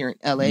lane out here in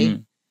LA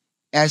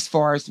as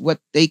far as what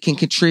they can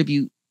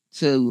contribute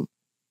to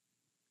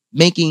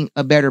making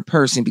a better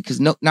person. Because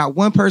not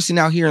one person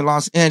out here in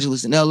Los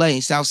Angeles, in LA,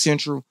 South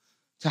Central,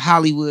 to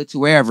Hollywood, to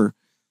wherever,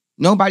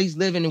 nobody's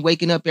living and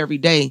waking up every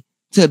day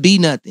to be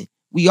nothing.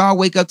 We all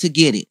wake up to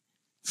get it.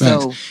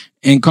 Facts. So,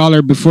 and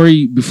caller, before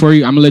you,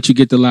 I'm gonna let you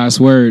get the last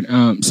word.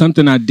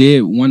 Something I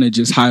did want to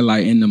just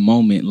highlight in the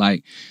moment,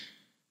 like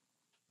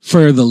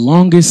for the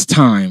longest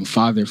time,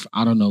 Father,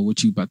 I don't know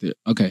what you about to.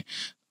 Okay,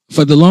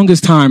 for the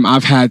longest time,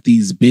 I've had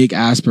these big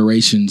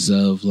aspirations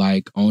of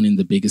like owning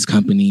the biggest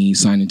company,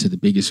 signing to the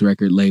biggest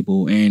record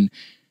label, and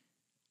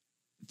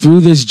through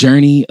this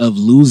journey of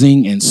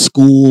losing and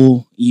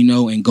school,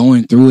 and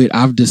going through it,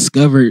 I've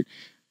discovered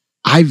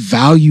I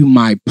value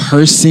my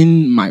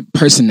person, my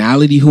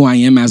personality, who I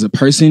am as a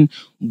person,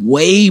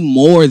 way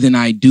more than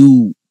I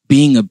do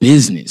being a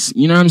business.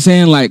 You know what I'm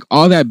saying? Like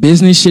all that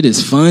business shit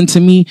is fun to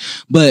me,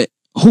 but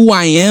who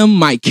I am,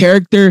 my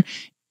character,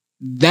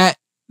 that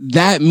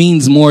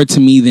means more to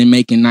me than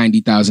making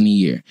 $90,000 a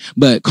year.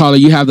 But caller,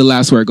 you have the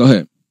last word. Go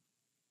ahead.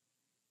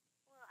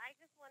 Well, I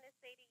just want to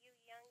say to you,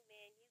 young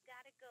men, you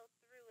got to go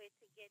through it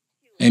to get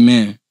to it.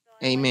 Amen. So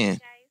I Amen. want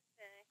you guys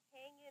to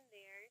hang in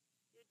there.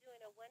 You're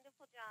doing a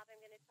wonderful job.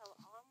 I'm going to tell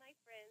all my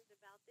friends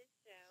about this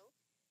show.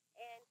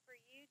 And for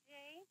you,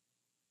 Jay,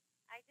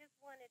 I just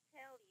want to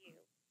tell you,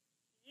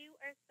 you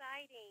are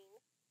siding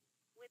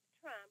with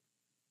Trump,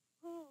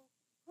 who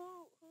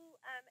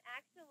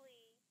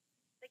actually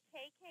the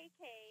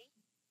KKK,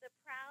 the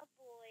Proud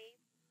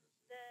Boys,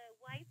 the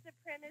white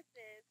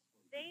supremacists,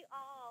 they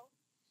all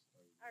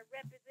are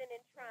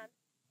representing Trump,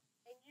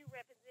 and you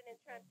representing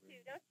Trump too.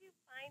 Don't you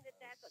find that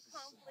that's a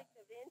conflict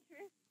of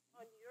interest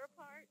on your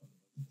part?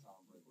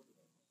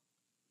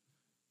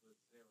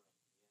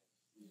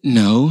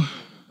 No,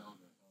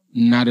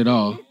 not at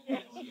all.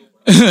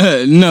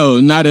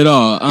 No, not at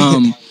all.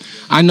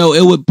 I know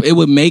it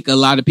would make a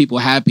lot of people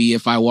happy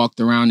if I walked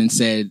around and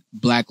said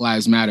Black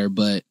Lives Matter,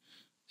 but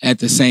at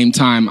the same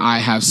time, I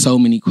have so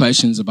many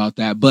questions about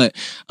that. But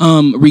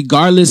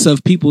regardless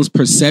of people's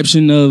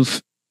perception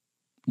of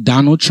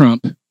Donald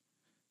Trump,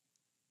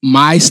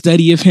 my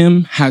study of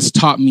him has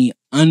taught me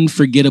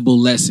unforgettable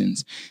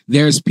lessons.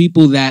 There's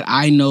people that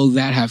I know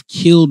that have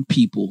killed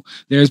people.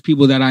 There's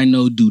people that I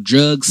know do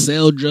drugs,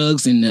 sell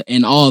drugs,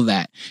 and all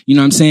that. You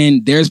know what I'm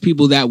saying? There's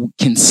people that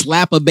can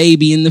slap a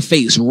baby in the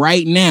face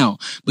right now.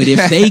 But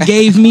if they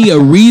gave me a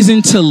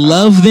reason to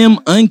love them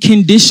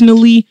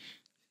unconditionally,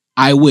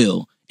 I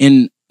will.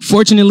 And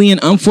fortunately and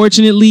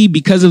unfortunately,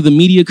 because of the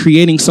media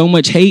creating so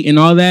much hate and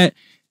all that,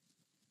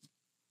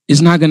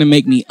 it's not going to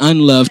make me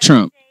unlove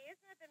Trump.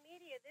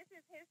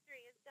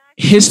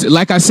 History,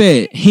 like I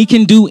said, he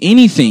can do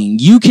anything.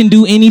 You can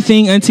do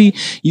anything, auntie.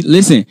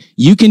 Listen,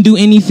 you can do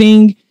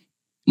anything.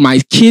 My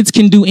kids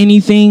can do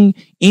anything.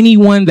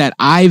 Anyone that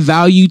I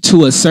value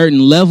to a certain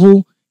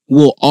level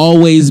will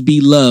always be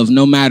loved,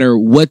 no matter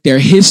what their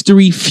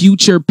history,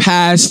 future,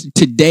 past,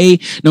 today,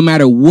 no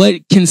matter what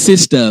it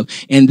consists of.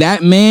 And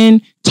that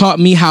man taught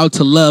me how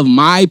to love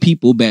my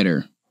people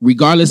better,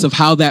 regardless of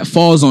how that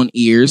falls on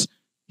ears.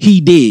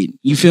 He did.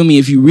 You feel me?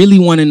 If you really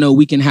want to know,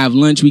 we can have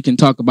lunch. We can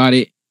talk about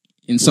it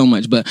and so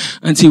much. But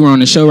auntie, we're on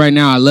the show right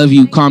now. I love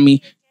you. Call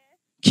me.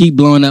 Keep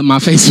blowing up my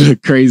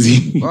Facebook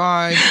crazy.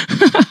 Bye.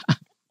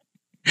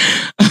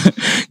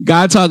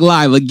 God Talk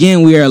Live.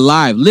 Again, we are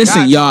live.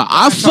 Listen, y'all,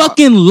 I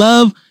fucking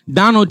love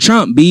Donald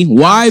Trump, B.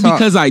 Why?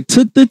 Because I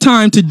took the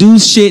time to do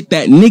shit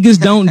that niggas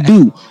don't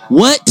do.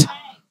 What?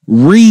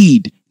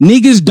 Read.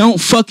 Niggas don't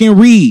fucking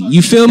read.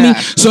 You feel me?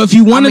 So if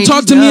you want to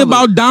talk to me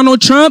about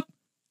Donald Trump,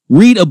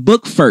 read a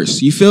book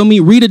first. You feel me?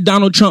 Read a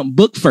Donald Trump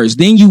book first.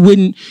 Then you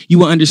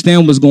will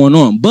understand what's going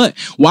on. But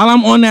while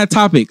I'm on that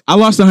topic, I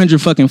lost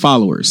 100 fucking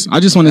followers. I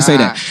just want to say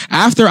that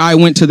after I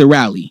went to the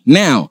rally.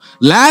 Now,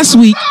 last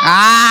week,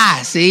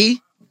 I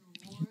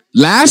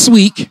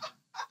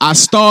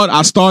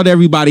stalled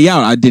everybody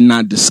out. I did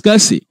not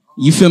discuss it.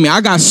 You feel me?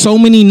 I got so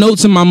many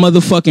notes in my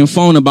motherfucking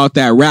phone about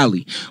that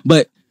rally.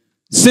 But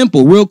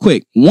simple, real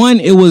quick. One,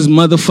 it was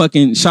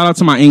motherfucking shout out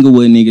to my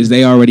Inglewood niggas.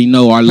 They already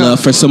know our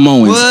love for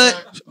Samoans.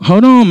 What?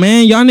 Hold on,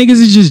 man. Y'all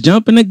niggas is just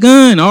jumping the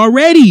gun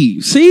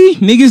already. See?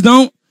 Niggas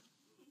don't.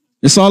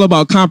 It's all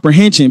about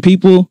comprehension,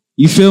 people.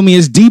 You feel me?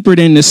 It's deeper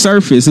than the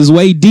surface. It's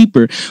way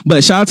deeper.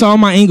 But shout out to all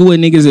my Inglewood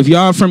niggas. If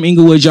y'all from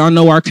Inglewood, y'all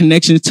know our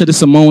connections to the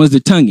Samoans, the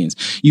Tongans.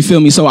 You feel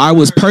me? So I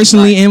was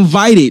personally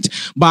invited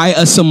by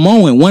a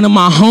Samoan, one of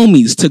my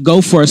homies, to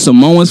go for a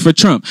Samoans for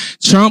Trump.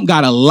 Trump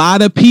got a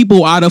lot of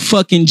people out of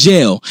fucking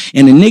jail.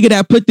 And the nigga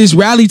that put this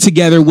rally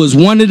together was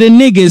one of the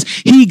niggas.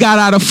 He got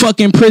out of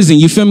fucking prison.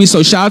 You feel me?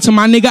 So shout out to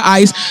my nigga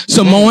Ice,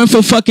 Samoan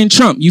for fucking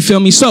Trump. You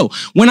feel me? So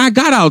when I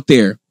got out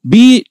there,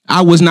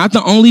 I was not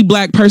the only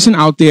black person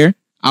out there.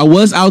 I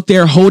was out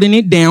there holding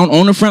it down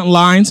on the front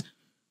lines.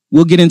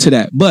 We'll get into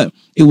that. But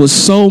it was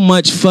so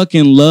much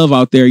fucking love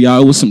out there,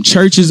 y'all. It was some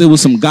churches. It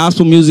was some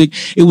gospel music.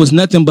 It was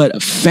nothing but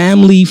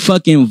family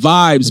fucking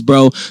vibes,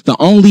 bro. The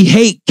only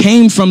hate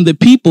came from the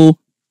people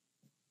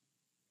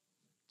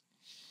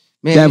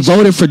that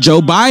voted for Joe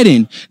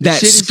Biden,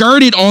 that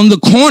skirted on the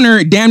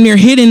corner, damn near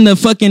hitting the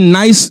fucking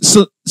nice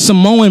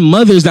Samoan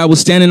mothers that was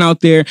standing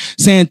out there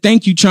saying,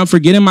 thank you, Trump, for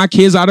getting my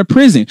kids out of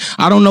prison.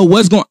 I don't know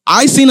what's going on.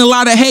 I seen a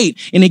lot of hate,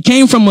 and it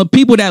came from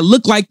people that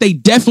looked like they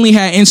definitely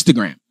had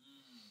Instagram.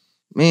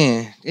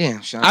 Man,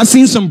 damn. I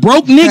seen some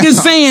broke niggas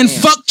saying,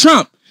 fuck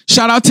Trump.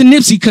 Shout out to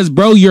Nipsey, because,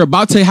 bro, you're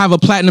about to have a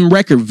platinum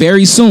record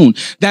very soon.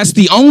 That's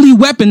the only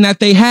weapon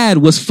that they had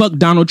was fuck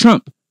Donald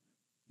Trump.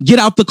 Get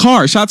out the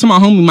car. Shout out to my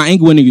homie, my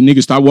Inglewood nigga.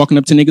 Niggas start walking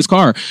up to niggas'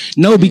 car.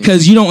 No,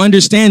 because you don't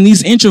understand.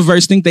 These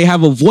introverts think they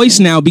have a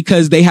voice now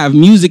because they have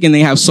music and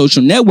they have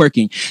social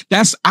networking.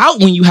 That's out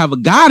when you have a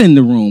God in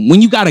the room.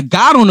 When you got a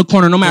God on the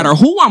corner, no matter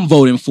who I'm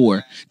voting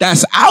for,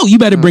 that's out. You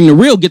better bring the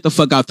real. Get the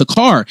fuck out the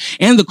car.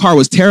 And the car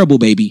was terrible,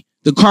 baby.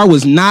 The car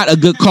was not a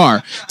good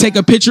car. Take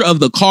a picture of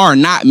the car,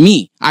 not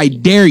me. I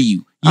dare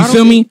you. You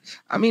feel me?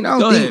 I mean, I don't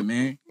Go think, ahead,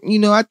 man. You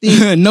know, I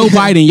think no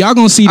Biden. Y'all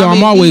gonna see though.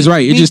 I'm always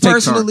right. It just takes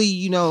personally,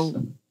 you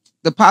know,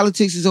 the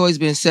politics has always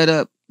been set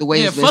up the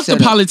way it's been set up. Fuck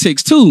the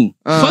politics too.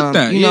 Fuck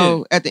that. You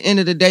know, at the end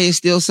of the day, it's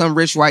still some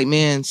rich white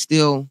man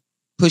still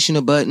pushing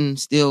a button,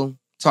 still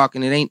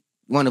talking. It ain't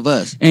one of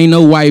us. Ain't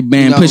no white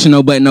man pushing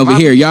no button over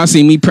here. Y'all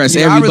see me press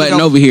every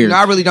button over here.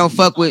 I really don't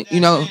fuck with,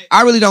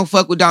 I really don't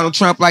fuck with Donald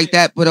Trump like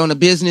that, but on a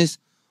business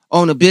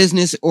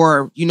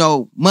or,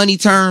 money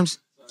terms,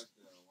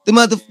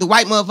 the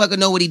white motherfucker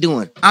know what he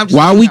doing.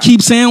 Why we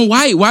keep saying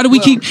white? Why do we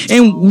keep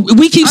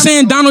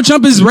saying Donald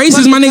Trump is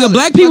racist, my nigga?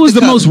 Black people is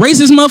the most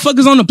racist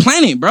motherfuckers on the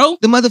planet, bro.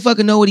 The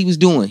motherfucker know what he was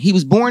doing. He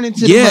was born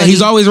into the money.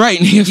 He's always right.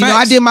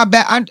 I did my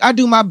I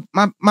do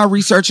my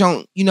research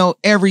on,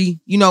 every,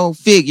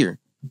 figure,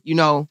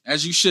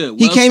 as you should.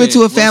 He came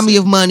into a family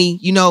of money,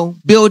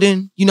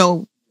 building,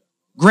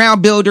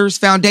 ground builders,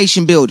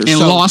 foundation builders. And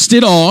lost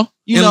it all.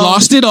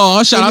 Lost it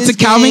all. Shout out to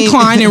Calvin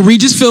Klein and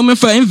Regis Philbin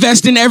for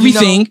investing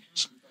everything.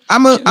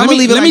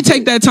 Let me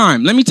take that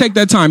time. Let me take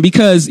that time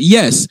because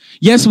yes,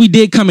 we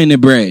did come into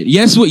bread.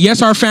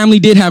 Yes, our family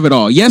did have it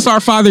all. Yes,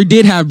 our father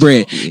did have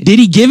bread. Did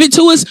he give it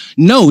to us?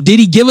 No. Did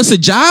he give us a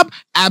job?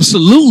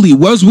 Absolutely.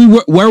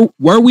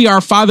 Were we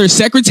our father's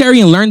secretary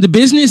and learned the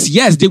business?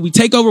 Yes. Did we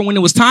take over when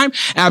it was time?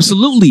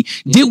 Absolutely.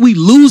 Did we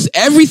lose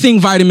everything,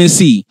 vitamin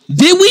C?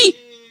 Did we?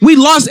 We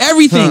lost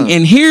everything.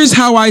 And here's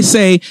how I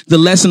say the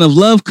lesson of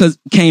love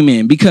came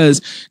in,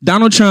 because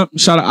Donald Trump,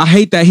 I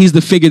hate that he's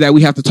the figure that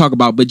we have to talk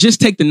about, but just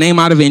take the name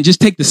out of it and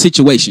just take the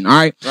situation. All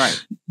right.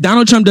 Right.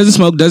 Donald Trump doesn't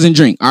smoke, doesn't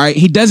drink. All right.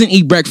 He doesn't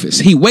eat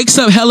breakfast. He wakes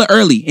up hella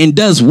early and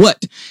does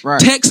what? Right.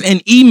 Texts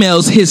and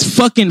emails his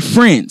fucking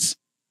friends.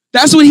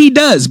 That's what he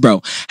does,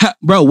 bro.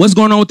 Bro, what's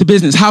going on with the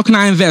business? How can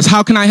I invest?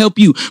 How can I help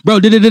you? Bro,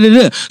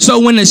 So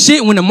when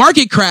the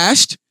market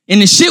crashed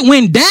and the shit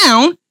went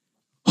down,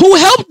 who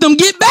helped them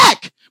get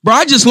back? Bro,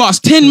 I just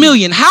lost 10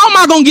 million. How am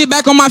I going to get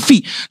back on my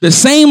feet? The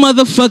same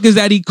motherfuckers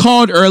that he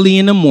called early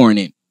in the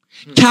morning.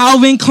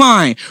 Calvin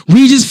Klein,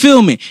 Regis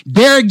Philbin,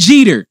 Derek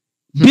Jeter,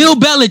 Bill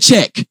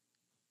Belichick.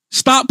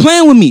 Stop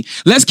playing with me.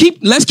 Let's keep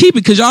it,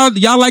 because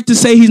y'all like to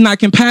say he's not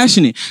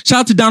compassionate.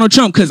 Shout out to Donald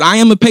Trump, because I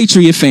am a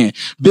Patriot fan.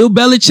 Bill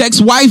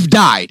Belichick's wife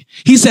died.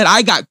 He said,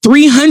 I got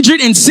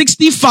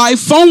 365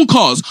 phone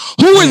calls.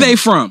 Who are they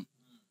from?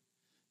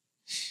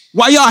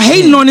 Why y'all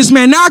hating on this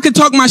man? Now I could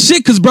talk my shit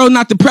because bro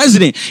not the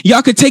president.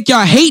 Y'all could take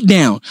y'all hate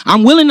down.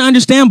 I'm willing to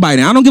understand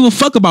Biden. I don't give a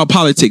fuck about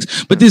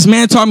politics. But this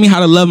man taught me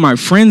how to love my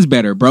friends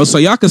better, bro. So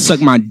y'all can suck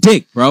my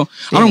dick, bro.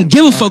 I don't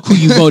give a fuck who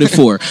you voted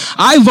for.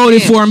 I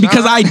voted for him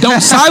because I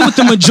don't side with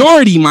the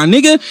majority, my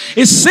nigga.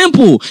 It's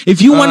simple.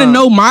 If you want to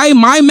know my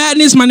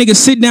madness, my nigga,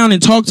 sit down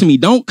and talk to me.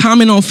 Don't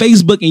comment on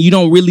Facebook and you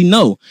don't really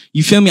know.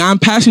 You feel me? I'm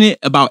passionate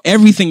about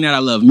everything that I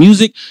love.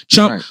 Music,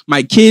 Trump,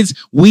 my kids,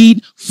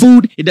 weed,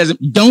 food. It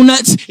doesn't,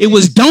 donuts. It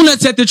was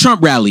donuts at the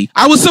Trump rally.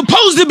 I was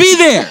supposed to be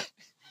there.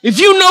 If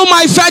you know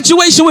my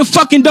infatuation with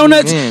fucking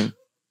donuts.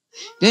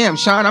 Damn,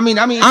 Sean. I mean,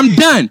 I'm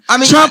done.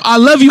 Trump, I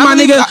love you, my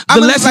nigga.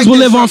 The lessons will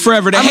live on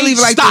forever. The hate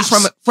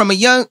stops. From a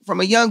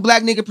young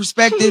black nigga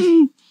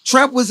perspective,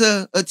 Trump was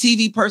a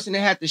TV person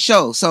that had the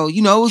show. So,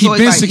 you know, it was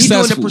always like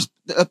successful. He doing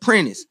the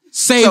Apprentice.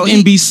 Saved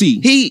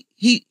NBC.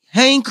 He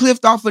hang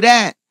cliffed off of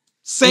that.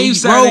 Saved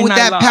Saturday Night Live.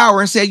 With that power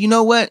and said, you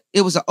know what?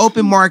 It was an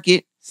open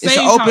market. It's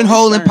an open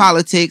hole in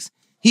politics.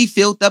 He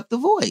filled up the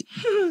void.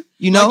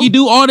 You know? Like you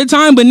do all the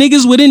time, but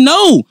niggas wouldn't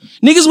know.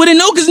 Niggas wouldn't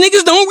know because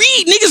niggas don't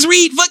read. Niggas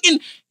read fucking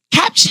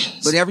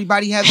captions. But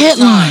everybody has their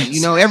time.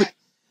 You know,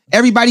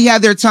 everybody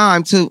had their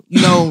time to,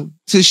 you know,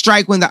 to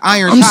strike when the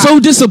iron's hot. I'm so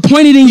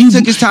disappointed in you.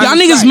 Took his time y'all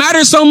niggas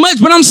matter so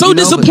much, but I'm so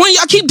disappointed.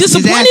 Y'all keep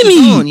disappointing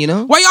me. On, you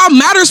know? Why y'all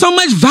matter so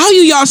much?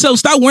 Value yourselves.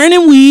 Stop wearing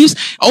them weaves.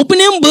 Open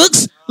them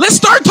books. Let's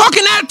start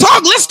talking that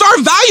talk. Let's start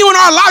valuing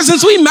our lives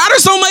since we matter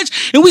so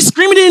much and we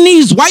screaming it in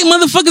these white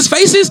motherfuckers'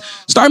 faces.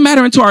 Start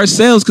mattering to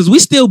ourselves because we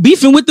still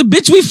beefing with the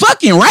bitch we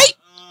fucking, right?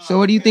 So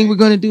what do you think we're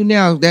gonna do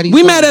now, Daddy?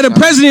 We mad at a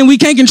president we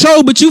can't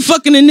control, but you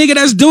fucking a nigga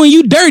that's doing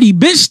you dirty,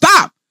 bitch.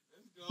 Stop.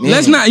 Man.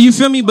 Let's not, you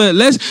feel me? But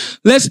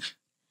let's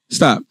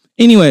stop.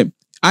 Anyway,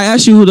 I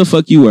asked you who the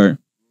fuck you were,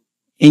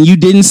 and you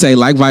didn't say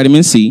like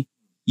vitamin C.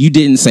 You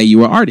didn't say you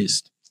were an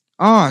artist.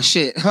 Oh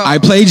shit! I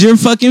played your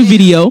fucking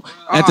video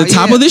at the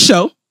top of the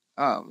show.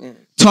 Oh man!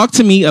 Talk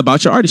to me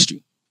about your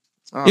artistry,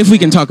 if we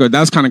can talk. That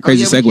was kind of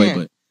crazy segue,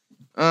 but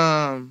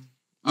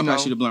I'll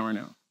pass you the blunt right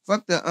now.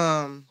 Fuck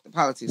the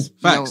politics.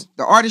 Facts. You know,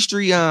 the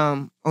artistry.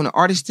 On the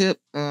artist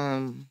tip,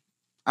 I'm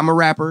a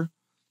rapper.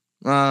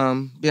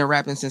 Been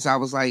rapping since I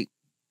was like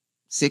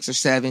 6 or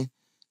 7.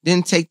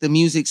 Didn't take the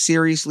music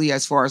seriously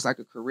as far as like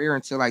a career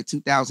until like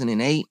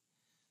 2008.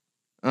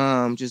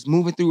 Just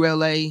moving through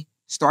LA,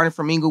 starting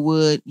from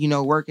Inglewood, you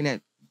know, working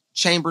at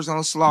Chambers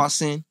on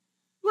Slauson.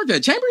 You worked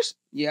at Chambers?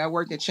 Yeah, I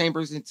worked at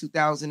Chambers in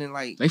 2000 and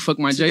like they fucked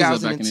my J's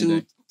up back in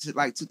the day. To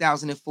like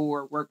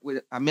 2004.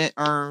 I met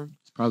Earn.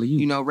 It's probably you.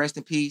 You know, rest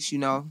in peace. You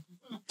know,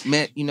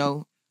 met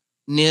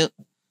Nip.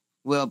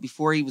 Well,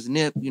 before he was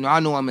Nip, you know, I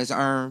know him as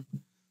Earn.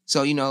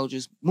 So you know,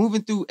 just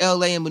moving through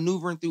LA and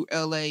maneuvering through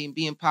LA and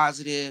being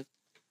positive.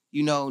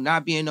 You know,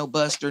 not being no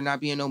buster,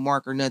 not being no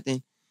mark or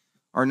nothing,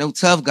 or no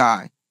tough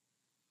guy.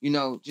 You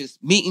know,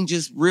 just meeting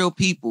just real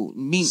people,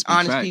 meeting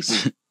honest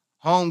people,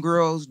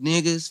 homegirls,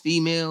 niggas,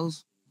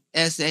 females,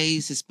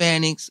 SAs,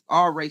 Hispanics,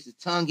 all races,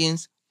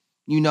 Tongans.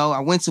 You know, I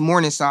went to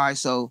Morningside,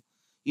 so,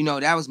 you know,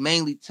 that was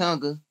mainly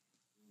Tonga.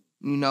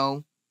 You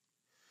know,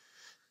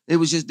 it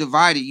was just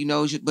divided, you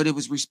know, but it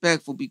was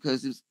respectful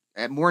because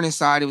at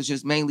Morningside, it was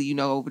just mainly, you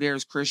know, over there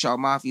is Crenshaw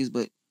Mafias,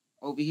 but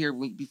over here,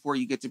 before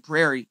you get to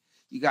Prairie,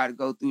 you got to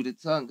go through the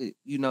Tonga,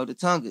 you know, the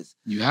Tongas.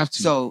 You have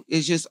to. So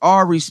it's just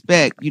all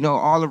respect, you know,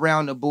 all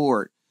around the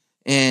board.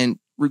 And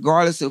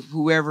regardless of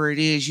whoever it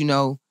is, you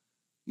know,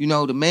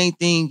 the main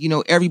thing, you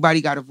know, everybody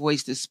got a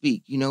voice to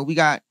speak. You know, I'm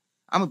going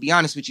to be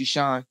honest with you,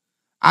 Sean.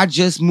 I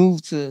just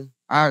moved to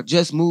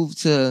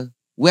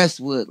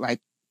Westwood like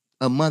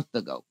a month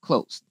ago,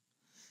 close.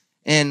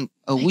 And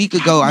a week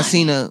ago, I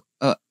seen a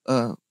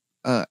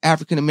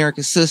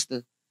African-American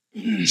sister.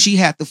 She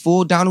had the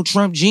full Donald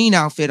Trump jean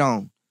outfit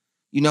on.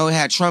 You know, it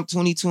had Trump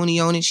 2020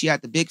 on it. She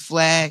had the big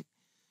flag.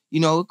 You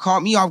know, it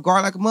caught me off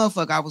guard like a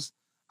motherfucker.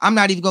 I'm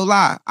not even gonna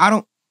lie.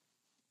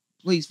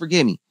 Please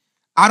forgive me.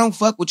 I don't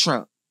fuck with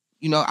Trump.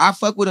 You know, I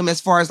fuck with him as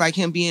far as like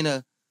him being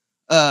a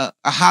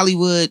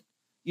Hollywood,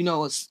 you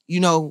know, as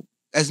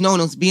known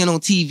as being on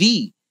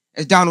TV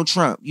as Donald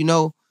Trump, you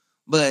know.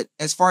 But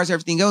as far as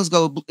everything else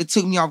goes, it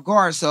took me off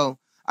guard. So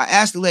I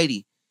asked the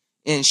lady,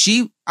 and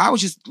I was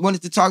just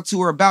wanted to talk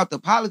to her about the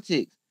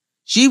politics.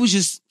 She was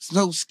just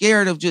so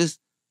scared of just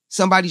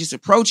somebody just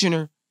approaching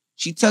her.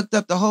 She tucked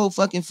up the whole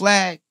fucking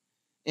flag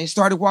and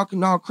started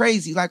walking all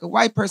crazy like a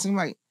white person. I'm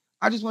like,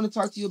 I just want to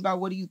talk to you about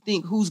what do you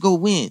think? Who's going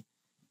to win?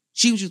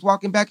 She was just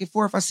walking back and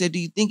forth. I said, do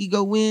you think he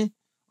go win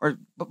or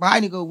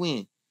Biden go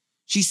win?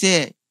 She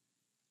said,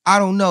 I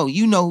don't know.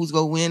 You know who's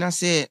going to win. I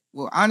said,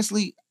 well,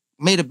 honestly,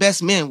 may the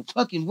best man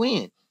fucking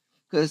win.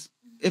 Because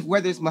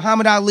whether it's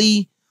Muhammad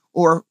Ali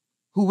or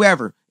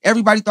whoever,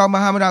 everybody thought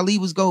Muhammad Ali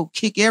was going to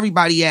kick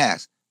everybody's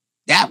ass.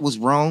 That was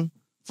wrong.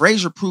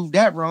 Frazier proved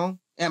that wrong.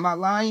 Am I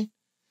lying?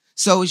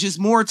 So it's just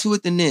more to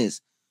it than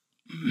this.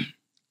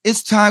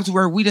 It's times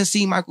where we done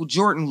see Michael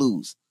Jordan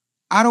lose.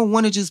 I don't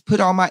want to just put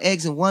all my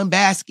eggs in one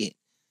basket.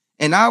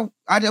 And I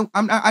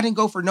didn't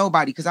go for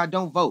nobody because I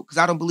don't vote, because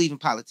I don't believe in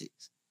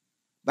politics.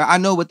 But I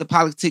know what the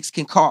politics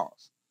can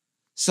cause.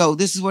 So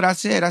this is what I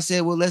said. I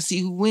said, well, let's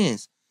see who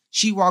wins.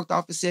 She walked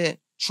off and said,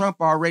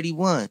 Trump already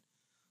won.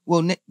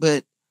 Well,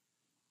 but,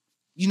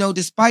 you know,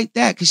 despite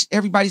that, because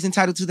everybody's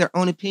entitled to their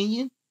own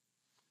opinion,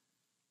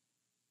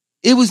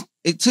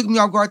 it took me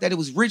off guard that it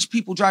was rich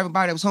people driving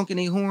by that was honking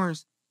their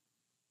horns,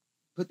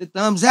 put the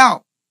thumbs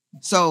out.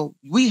 So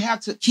we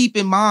have to keep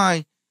in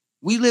mind,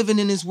 we living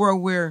in this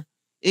world where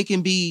it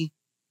can be,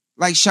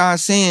 like Sean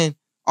saying,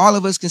 all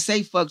of us can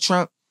say fuck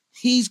Trump.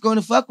 He's going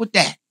to fuck with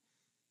that.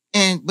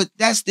 But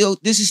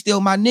this is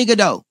still my nigga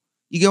though.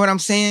 You get what I'm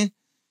saying?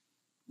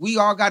 We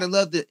all got to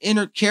love the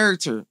inner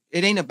character.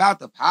 It ain't about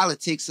the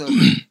politics of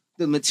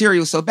the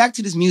material. So back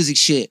to this music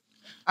shit.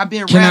 I've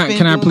been rapping.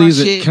 Can I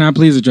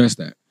please address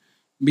that?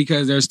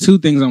 Because there's two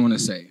things I want to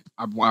say.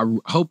 I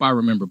hope I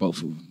remember both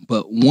of them.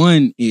 But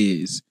one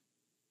is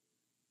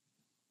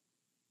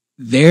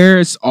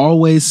there's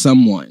always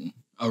someone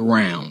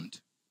around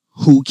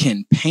who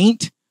can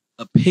paint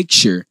a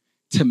picture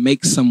to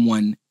make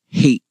someone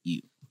hate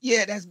you.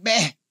 Yeah, that's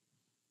bad.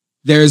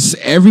 There's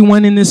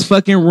everyone in this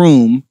fucking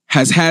room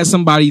has had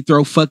somebody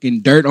throw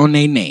fucking dirt on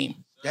their name.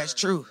 That's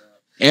true.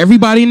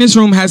 Everybody in this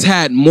room has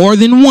had more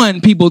than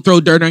one people throw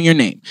dirt on your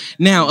name.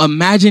 Now,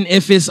 imagine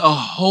if it's a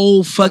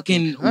whole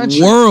fucking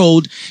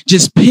world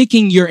just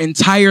picking your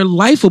entire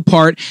life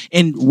apart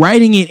and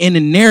writing it in a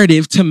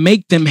narrative to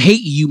make them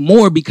hate you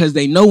more because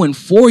they know in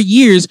 4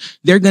 years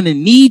they're going to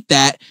need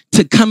that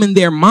to come in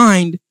their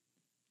mind.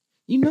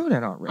 You know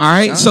that already. All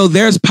right. Huh? So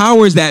there's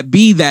powers that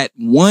be that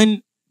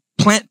one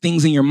plant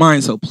things in your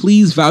mind. So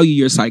please value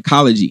your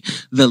psychology.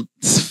 The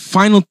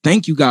final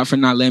thank you, God, for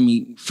not letting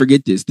me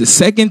forget this. The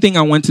second thing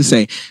I want to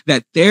say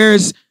that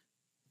there's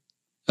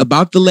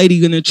about the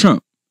lady in the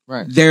Trump.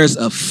 Right. There's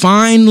a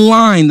fine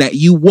line that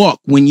you walk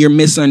when you're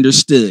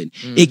misunderstood.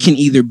 Mm-hmm. It can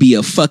either be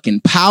a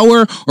fucking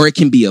power or it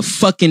can be a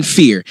fucking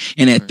fear.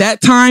 And at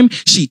that time,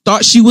 she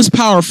thought she was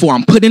powerful.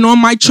 I'm putting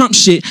on my Trump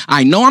shit.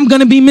 I know I'm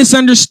going to be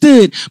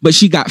misunderstood, but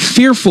she got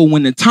fearful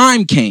when the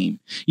time came.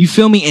 You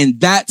feel me?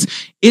 And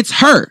it's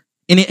her.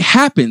 And it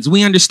happens.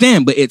 We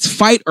understand, but it's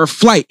fight or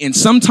flight. And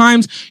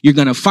sometimes you're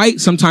going to fight.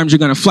 Sometimes you're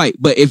going to flight.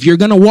 But if you're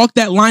going to walk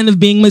that line of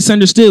being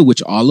misunderstood,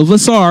 which all of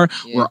us are,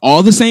 we're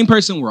all the same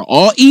person. We're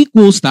all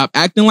equal. Stop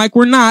acting like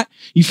we're not.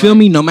 You feel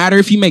me? No matter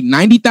if you make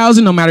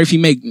 90,000, no matter if you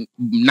make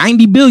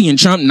 90 billion,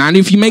 Trump, not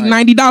if you make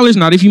 $90,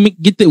 not if you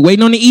get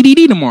waiting on the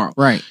EDD tomorrow.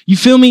 Right. You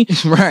feel me?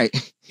 Right.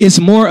 It's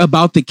more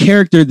about the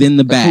character than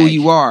the bag. Who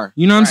you are.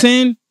 You know what I'm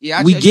saying?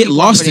 Yeah, we get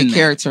lost in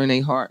character in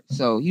their heart.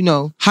 So, you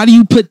know. How do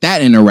you put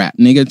that in a rap,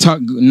 nigga? Talk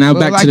now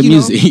back to the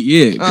music.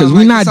 Yeah, because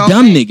we're not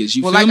dumb niggas.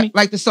 You feel me?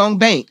 Like the song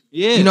Bank.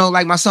 Yeah. You know,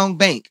 like my song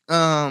Bank.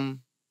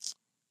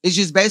 It's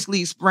just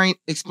basically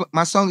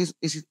my song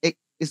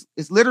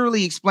is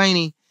literally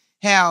explaining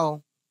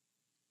how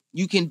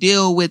you can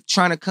deal with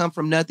trying to come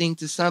from nothing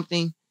to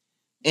something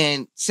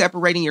and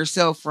separating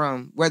yourself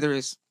from whether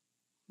it's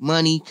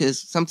money,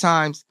 because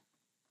sometimes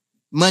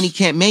money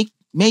can't make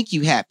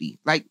you happy.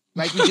 Like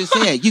we just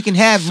said, you can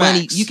have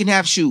money, you can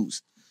have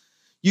shoes,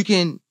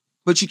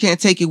 but you can't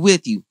take it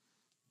with you.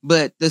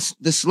 But the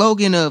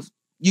slogan of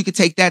you could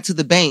take that to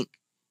the bank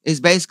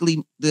is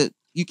basically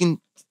you can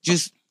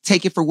just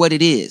take it for what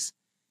it is.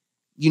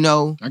 You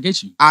know, I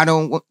get you. I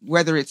don't,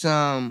 whether it's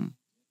I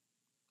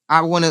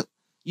want to,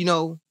 you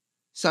know,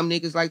 some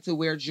niggas like to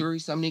wear jewelry,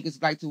 some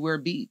niggas like to wear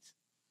beads.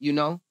 You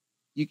know,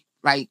 you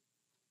like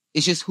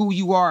it's just who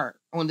you are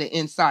on the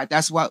inside.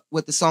 That's what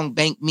the song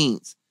Bank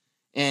means.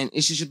 And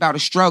it's just about a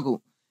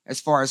struggle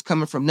as far as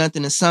coming from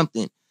nothing to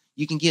something.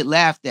 You can get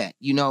laughed at,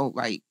 you know,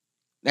 like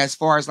as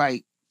far as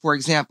like, for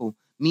example,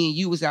 me and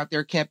you was out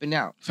there camping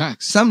out.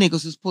 Facts. Some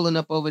niggas was pulling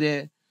up over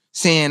there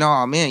saying,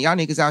 oh man, y'all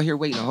niggas out here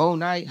waiting the whole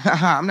night.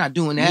 I'm not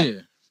doing that.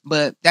 Yeah.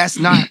 But that's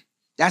not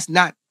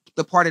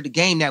the part of the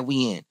game that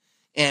we in.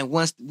 And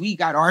once we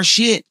got our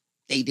shit,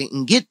 they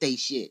didn't get their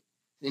shit.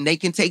 And they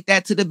can take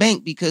that to the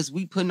bank because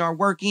we putting our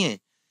work in.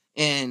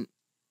 And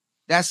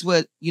that's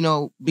what, you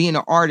know, being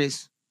an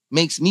artist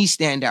makes me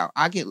stand out.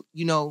 I get,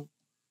 you know,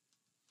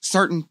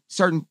 certain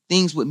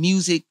things with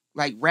music,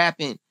 like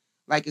rapping,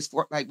 like it's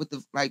for with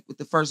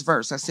the first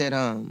verse. I said,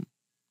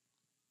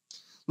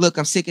 look,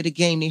 I'm sick of the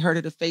game. They heard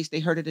of the face, they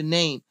heard of the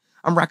name.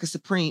 I'm rocking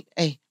Supreme.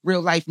 Hey,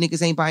 real life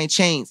niggas ain't buying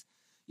chains.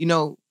 You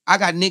know, I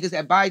got niggas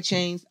that buy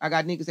chains. I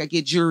got niggas that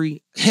get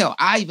jewelry. Hell,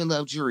 I even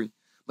love jewelry.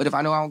 But if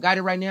I know I don't got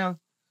it right now,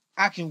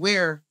 I can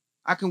wear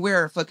a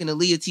fucking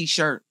Aaliyah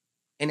t-shirt,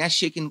 and that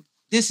shit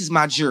this is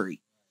my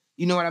jewelry.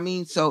 You know what I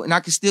mean? So, and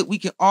we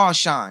can all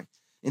shine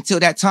until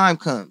that time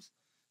comes.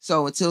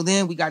 So until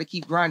then, we got to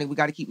keep grinding. We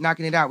got to keep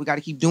knocking it out. We got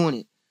to keep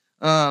doing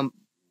it.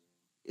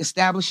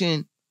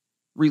 Establishing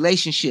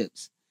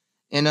relationships.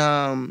 And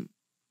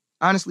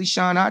honestly,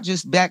 Sean, I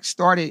just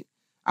started.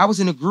 I was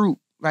in a group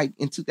like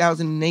in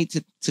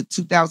 2008 to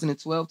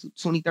 2012 to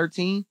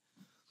 2013.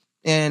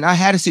 And I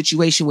had a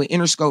situation with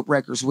Interscope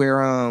Records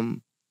where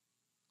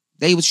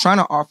they was trying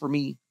to offer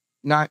me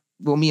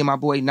me and my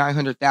boy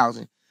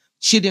 900,000.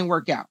 Shit didn't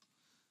work out.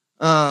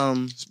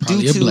 It's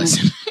probably a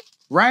blessing.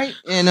 Right?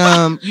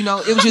 And you know,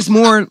 it was just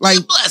more like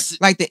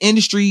the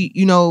industry,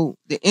 you know,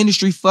 the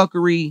industry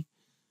fuckery,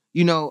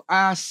 you know,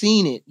 I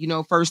seen it, you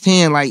know,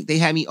 firsthand. Like they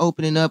had me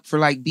opening up for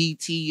like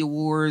BT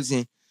Awards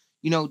and,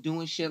 you know,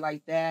 doing shit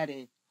like that.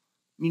 And,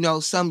 you know,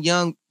 some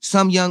young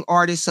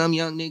artists, some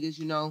young niggas,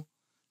 you know,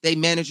 they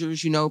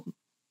managers, you know,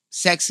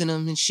 sexing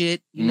them and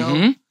shit, you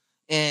know.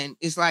 And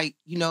it's like,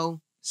 you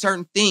know,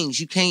 certain things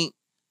you can't,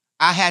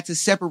 I had to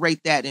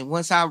separate that. And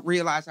once I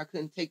realized I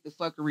couldn't take the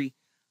fuckery,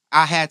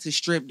 I had to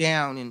strip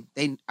down,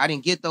 and I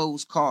didn't get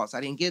those calls.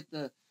 I didn't get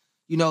the,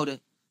 you know,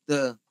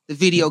 the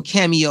video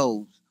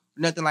cameos,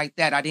 nothing like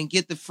that. I didn't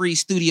get the free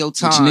studio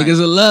time. Which niggas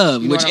will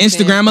love, You know which what I'm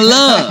Instagram saying? will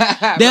love.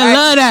 They'll Right?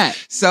 love that.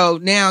 So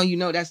now, you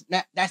know,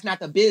 that's not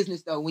the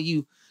business though. When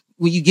you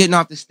getting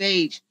off the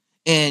stage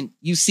and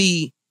you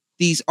see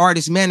these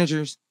artist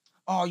managers,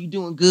 oh, you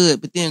doing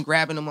good, but then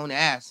grabbing them on the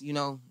ass, you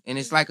know, and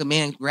it's like a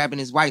man grabbing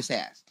his wife's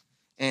ass.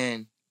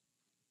 And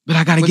But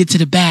I gotta get to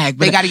the bag.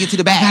 they got to get to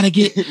the back.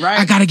 right.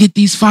 I gotta get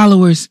these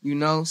followers. You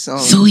know, so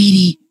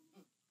Sweetie.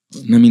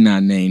 Let me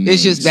not name it's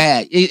names. just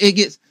bad. It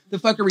gets, the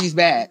fuckery's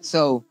bad.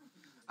 So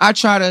I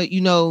try to,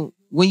 you know,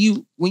 when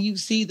you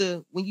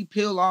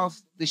peel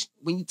off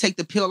when you take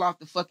the peel off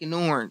the fucking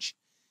orange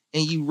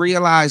and you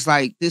realize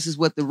like this is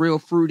what the real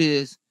fruit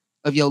is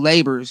of your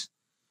labors,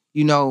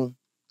 you know,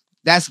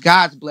 that's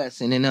God's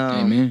blessing. And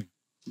Amen.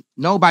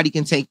 nobody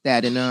can take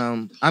that. And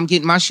I'm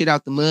getting my shit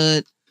out the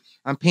mud.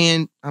 I'm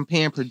paying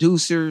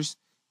producers,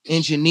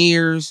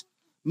 engineers,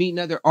 meeting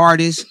other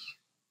artists.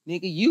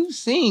 Nigga, you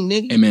sing,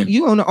 nigga. Amen.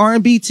 You on the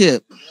R&B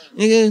tip.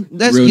 Nigga,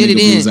 let's Real get it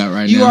nigga in. blues out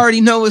right You now.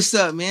 already know what's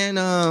up, man.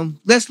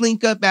 Let's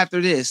link up after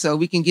this so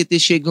we can get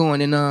this shit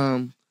going.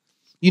 And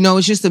you know,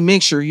 it's just a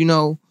mixture, you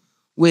know,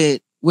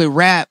 with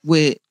rap,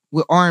 with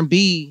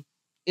R&B.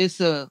 It's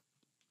a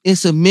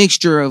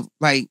mixture of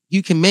like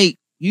you can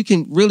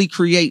really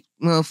create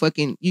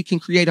you can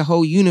create a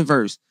whole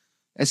universe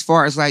as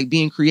far as like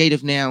being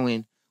creative now.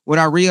 And what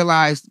I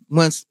realized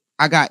once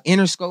I got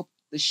Interscope,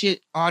 the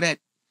shit, all that,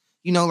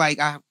 you know, like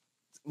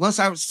once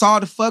I saw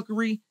the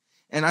fuckery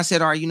and I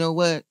said, all right, you know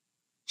what?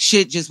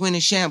 Shit just went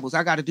in shambles.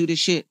 I got to do this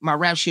shit, my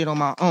rap shit on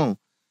my own.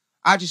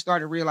 I just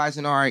started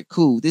realizing, all right,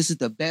 cool. This is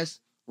the best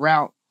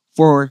route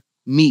for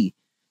me.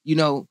 You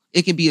know,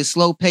 it can be a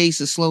slow pace,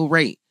 a slow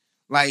rate.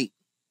 Like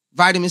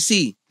Vitamin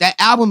C, that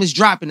album is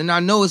dropping and I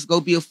know it's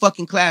going to be a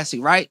fucking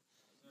classic, right?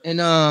 And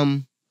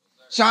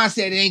Sean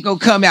said it ain't going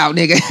to come out,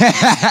 nigga.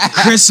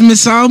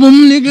 Christmas album,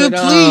 nigga,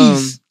 But,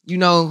 please. you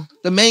know,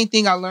 the main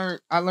thing I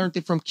learned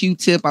it from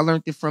Q-Tip. I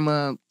learned it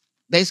from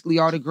basically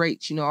all the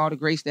greats, you know, all the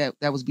greats that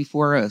was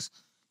before us.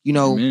 You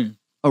know, Amen.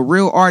 a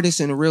real artist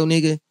and a real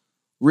nigga,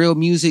 real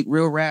music,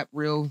 real rap,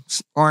 real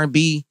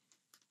R&B.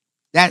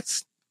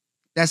 That's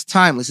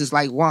timeless. It's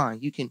like wine.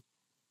 You can,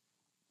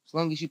 as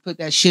long as you put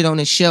that shit on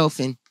the shelf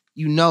and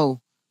you know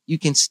you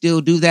can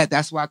still do that.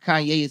 That's why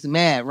Kanye is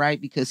mad, right?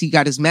 Because he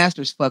got his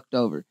masters fucked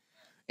over.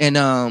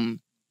 And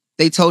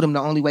they told him the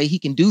only way he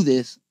can do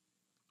this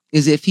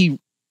is if he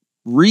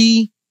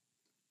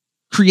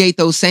recreate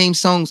those same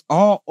songs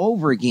all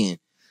over again.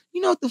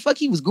 You know what the fuck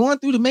he was going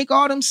through to make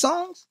all them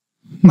songs?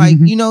 Like,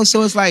 you know,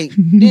 so it's like,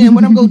 damn,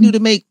 what I'm gonna do to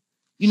make,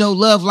 you know,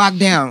 Love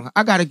Lockdown?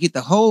 I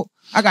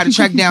gotta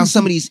track down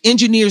some of these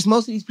engineers.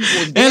 Most of these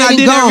people are dead And I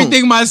did gone.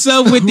 everything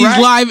myself with these Right?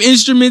 live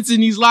instruments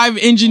and these live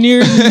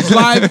engineers and these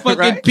live fucking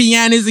Right?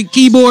 pianists and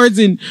keyboards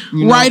and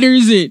You know,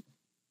 writers. And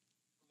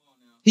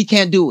he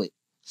can't do it.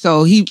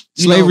 So he,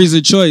 slavery's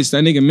a choice.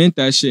 That nigga meant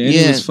that shit. And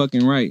he Yeah. was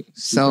fucking right.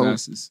 So- Stupid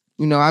asses.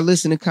 you know, I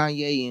listen to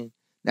Kanye, and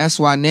that's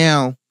why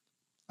now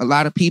a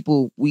lot of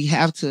people, we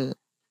have to,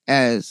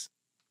 as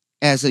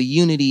a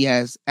unity,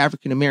 as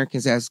African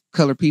Americans, as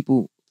colored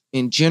people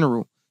in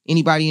general,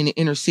 anybody in the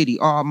inner city,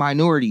 all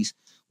minorities,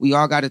 we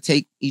all got to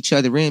take each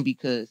other in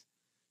because,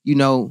 you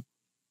know,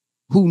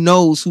 who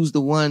knows who's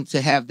the one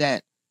to have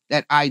that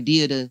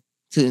idea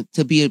to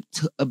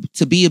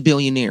be a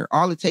billionaire.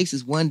 All it takes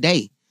is one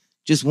day,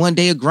 just one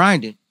day of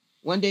grinding.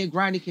 One day of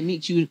grinding can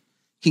meet you.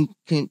 Can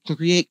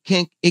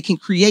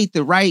create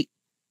the right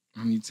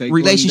And you take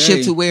relationship one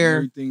day, to where,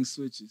 everything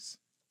switches.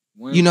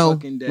 One you know,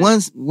 fucking day.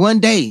 one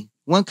day,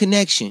 one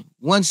connection,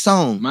 one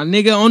song. My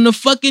nigga on the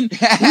fucking,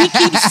 we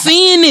keep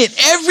seeing it.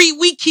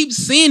 We keep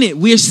seeing it.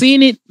 We're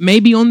seeing it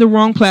maybe on the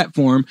wrong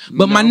platform,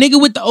 but my No.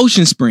 nigga with the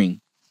Ocean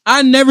Spring,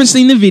 I never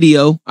seen the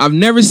video. I've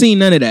never seen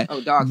none of that. Oh,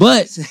 dog.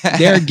 But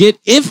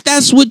if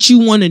that's what you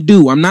want to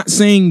do, I'm not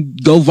saying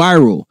go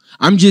viral.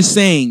 I'm just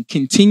saying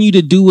continue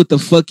to do what the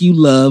fuck you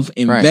love,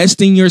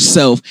 invest in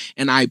yourself,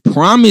 and I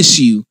promise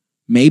you,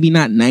 maybe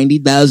not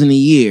 90,000 a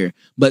year,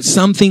 but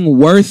something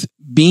worth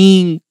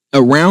being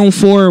around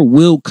for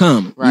will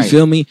come. Right. You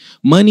feel me?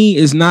 Money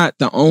is not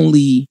the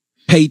only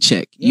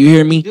paycheck. You Yeah,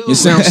 hear me? we do. It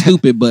sounds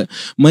stupid, but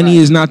money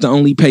Right. is not the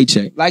only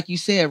paycheck. Like you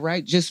said,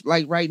 right? Just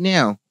like right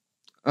now,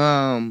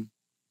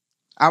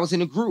 I was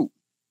in a group.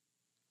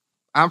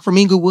 I'm from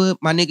Inglewood.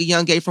 My nigga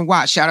Young Gay from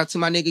Watts. Shout out to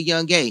my nigga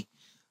Young Gay.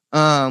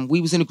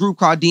 We was in a group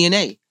called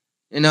DNA,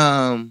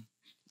 and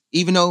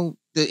even though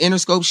the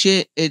Interscope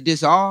shit it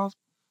dissolved,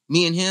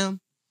 me and him,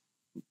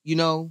 you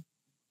know,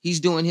 he's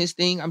doing his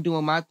thing, I'm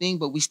doing my thing,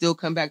 but we still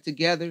come back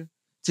together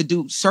to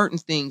do certain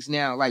things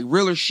now, like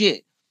realer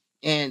shit.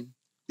 And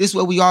this is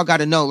what we all got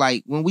to know.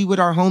 Like when we with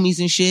our homies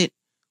and shit,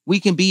 we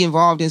can be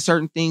involved in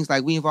certain things.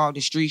 Like we involved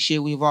in street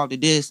shit, we involved in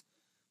this.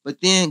 But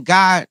then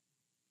God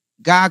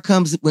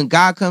comes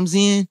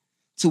in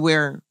to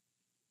where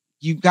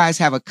you guys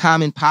have a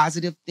common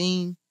positive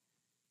thing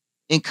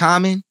in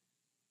common,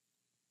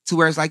 to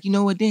where it's like, you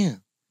know what,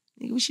 damn,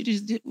 we should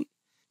just did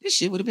this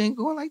shit would have been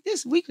going like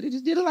this. We could have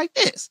just did it like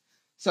this.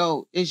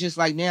 So it's just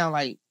like now,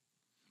 like,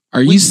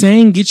 Are you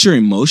saying get your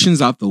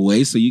emotions out the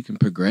way so you can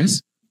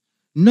progress?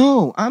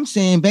 no, I'm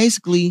saying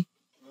basically,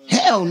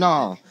 hell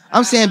no.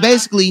 I'm saying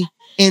basically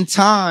in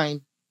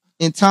time,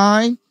 and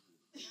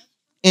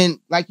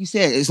like you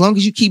said, as long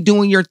as you keep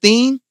doing your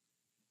thing,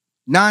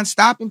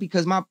 non-stopping,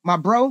 because my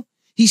bro,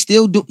 he's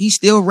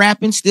still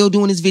rapping, still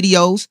doing his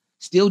videos,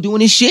 still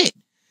doing his shit.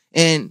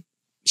 And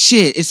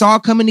shit, it's all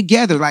coming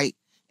together. Like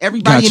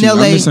everybody in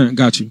LA,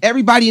 got you.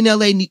 everybody in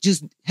LA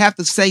just have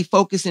to stay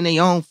focused in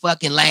their own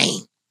fucking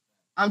lane.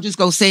 I'm just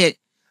gonna say it.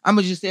 I'm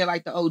gonna just say it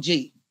like the OG.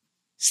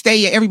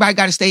 Everybody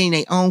got to stay in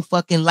their own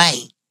fucking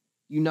lane.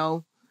 You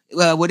know,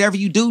 whatever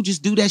you do,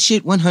 just do that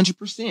shit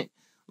 100%.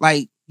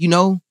 Like, you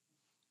know,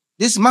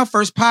 this is my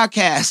first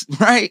podcast,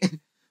 right?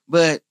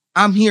 But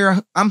I'm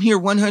here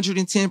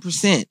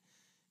 110%.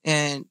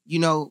 And, you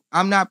know,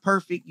 I'm not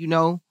perfect, you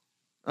know.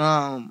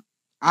 And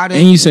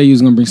you said you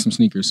was gonna bring some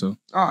sneakers, so.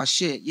 Oh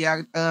shit,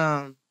 yeah.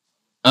 I'll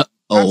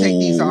take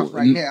these off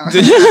right now.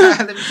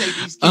 Let me take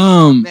these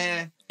off,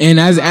 man. And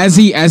as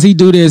he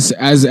do this,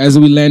 as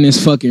we land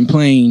this fucking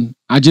plane,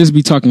 I just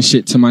be talking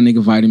shit to my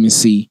nigga Vitamin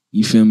C.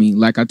 You feel me?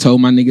 Like I told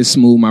my nigga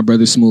Smooth, my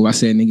brother Smooth, I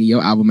said, nigga,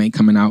 your album ain't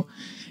coming out,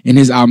 and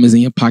his album is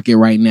in your pocket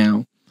right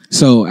now.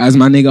 So as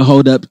my nigga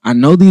hold up, I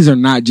know these are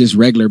not just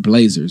regular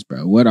Blazers,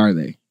 bro. What are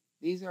they?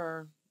 These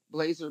are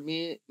Blazer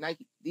Mid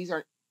Nike. These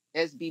are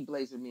SB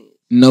Blazer Mid.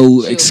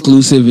 No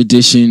exclusive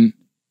edition.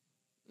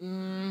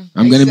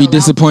 I'm gonna be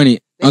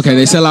disappointed. Okay,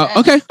 they sell out.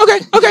 Okay.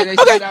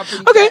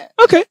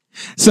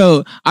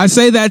 So I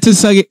say that to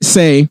say,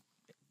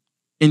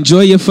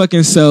 enjoy your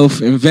fucking self,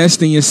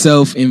 invest in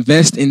yourself,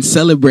 invest in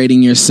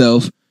celebrating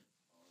yourself.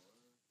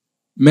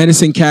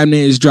 Medicine Cabinet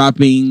is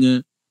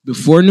dropping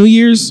before New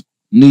Year's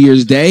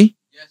Day.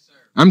 Yes, sir.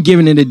 I'm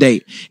giving it a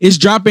date. It's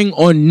dropping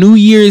on New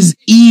Year's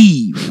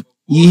Eve.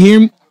 You hear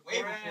me?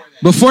 Way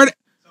before that.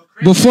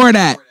 Before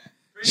that.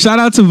 Shout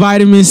out to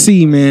Vitamin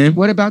C, man.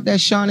 What about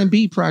that Sean and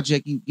B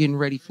project you getting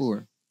ready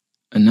for?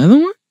 Another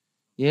one?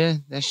 Yeah,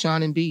 that's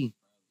Sean and B.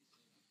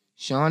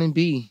 Sean and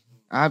B.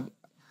 I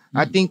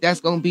think that's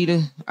gonna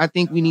be I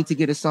think we need to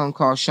get a song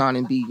called Sean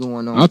and B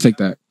going on. I'll take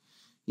that.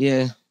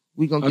 Yeah,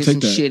 we gonna I'll get take some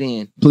that. shit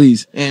in.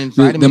 Please. And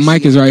The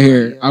mic is right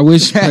here. I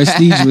wish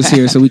Prestige was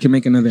here so we can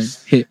make another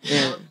hit.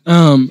 Yeah.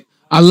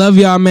 I love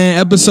y'all, man.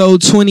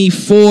 Episode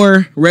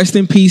 24. Rest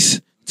in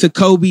peace to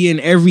Kobe and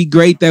every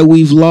great that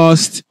we've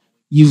lost.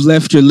 You've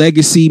left your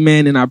legacy,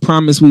 man, and I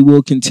promise we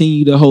will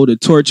continue to hold a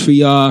torch for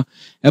y'all.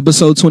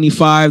 Episode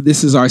 25,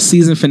 this is our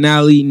season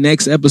finale.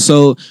 Next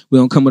episode, we're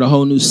going to come with a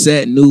whole new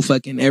set, new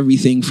fucking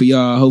everything for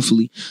y'all,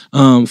 hopefully.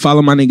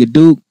 Follow my nigga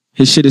Duke.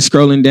 His shit is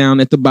scrolling down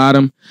at the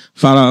bottom.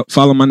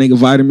 Follow my nigga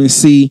Vitamin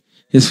C.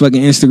 His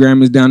fucking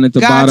Instagram is down at the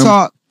bottom.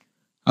 Talk.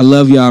 I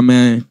love y'all,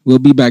 man. We'll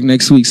be back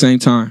next week, same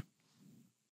time.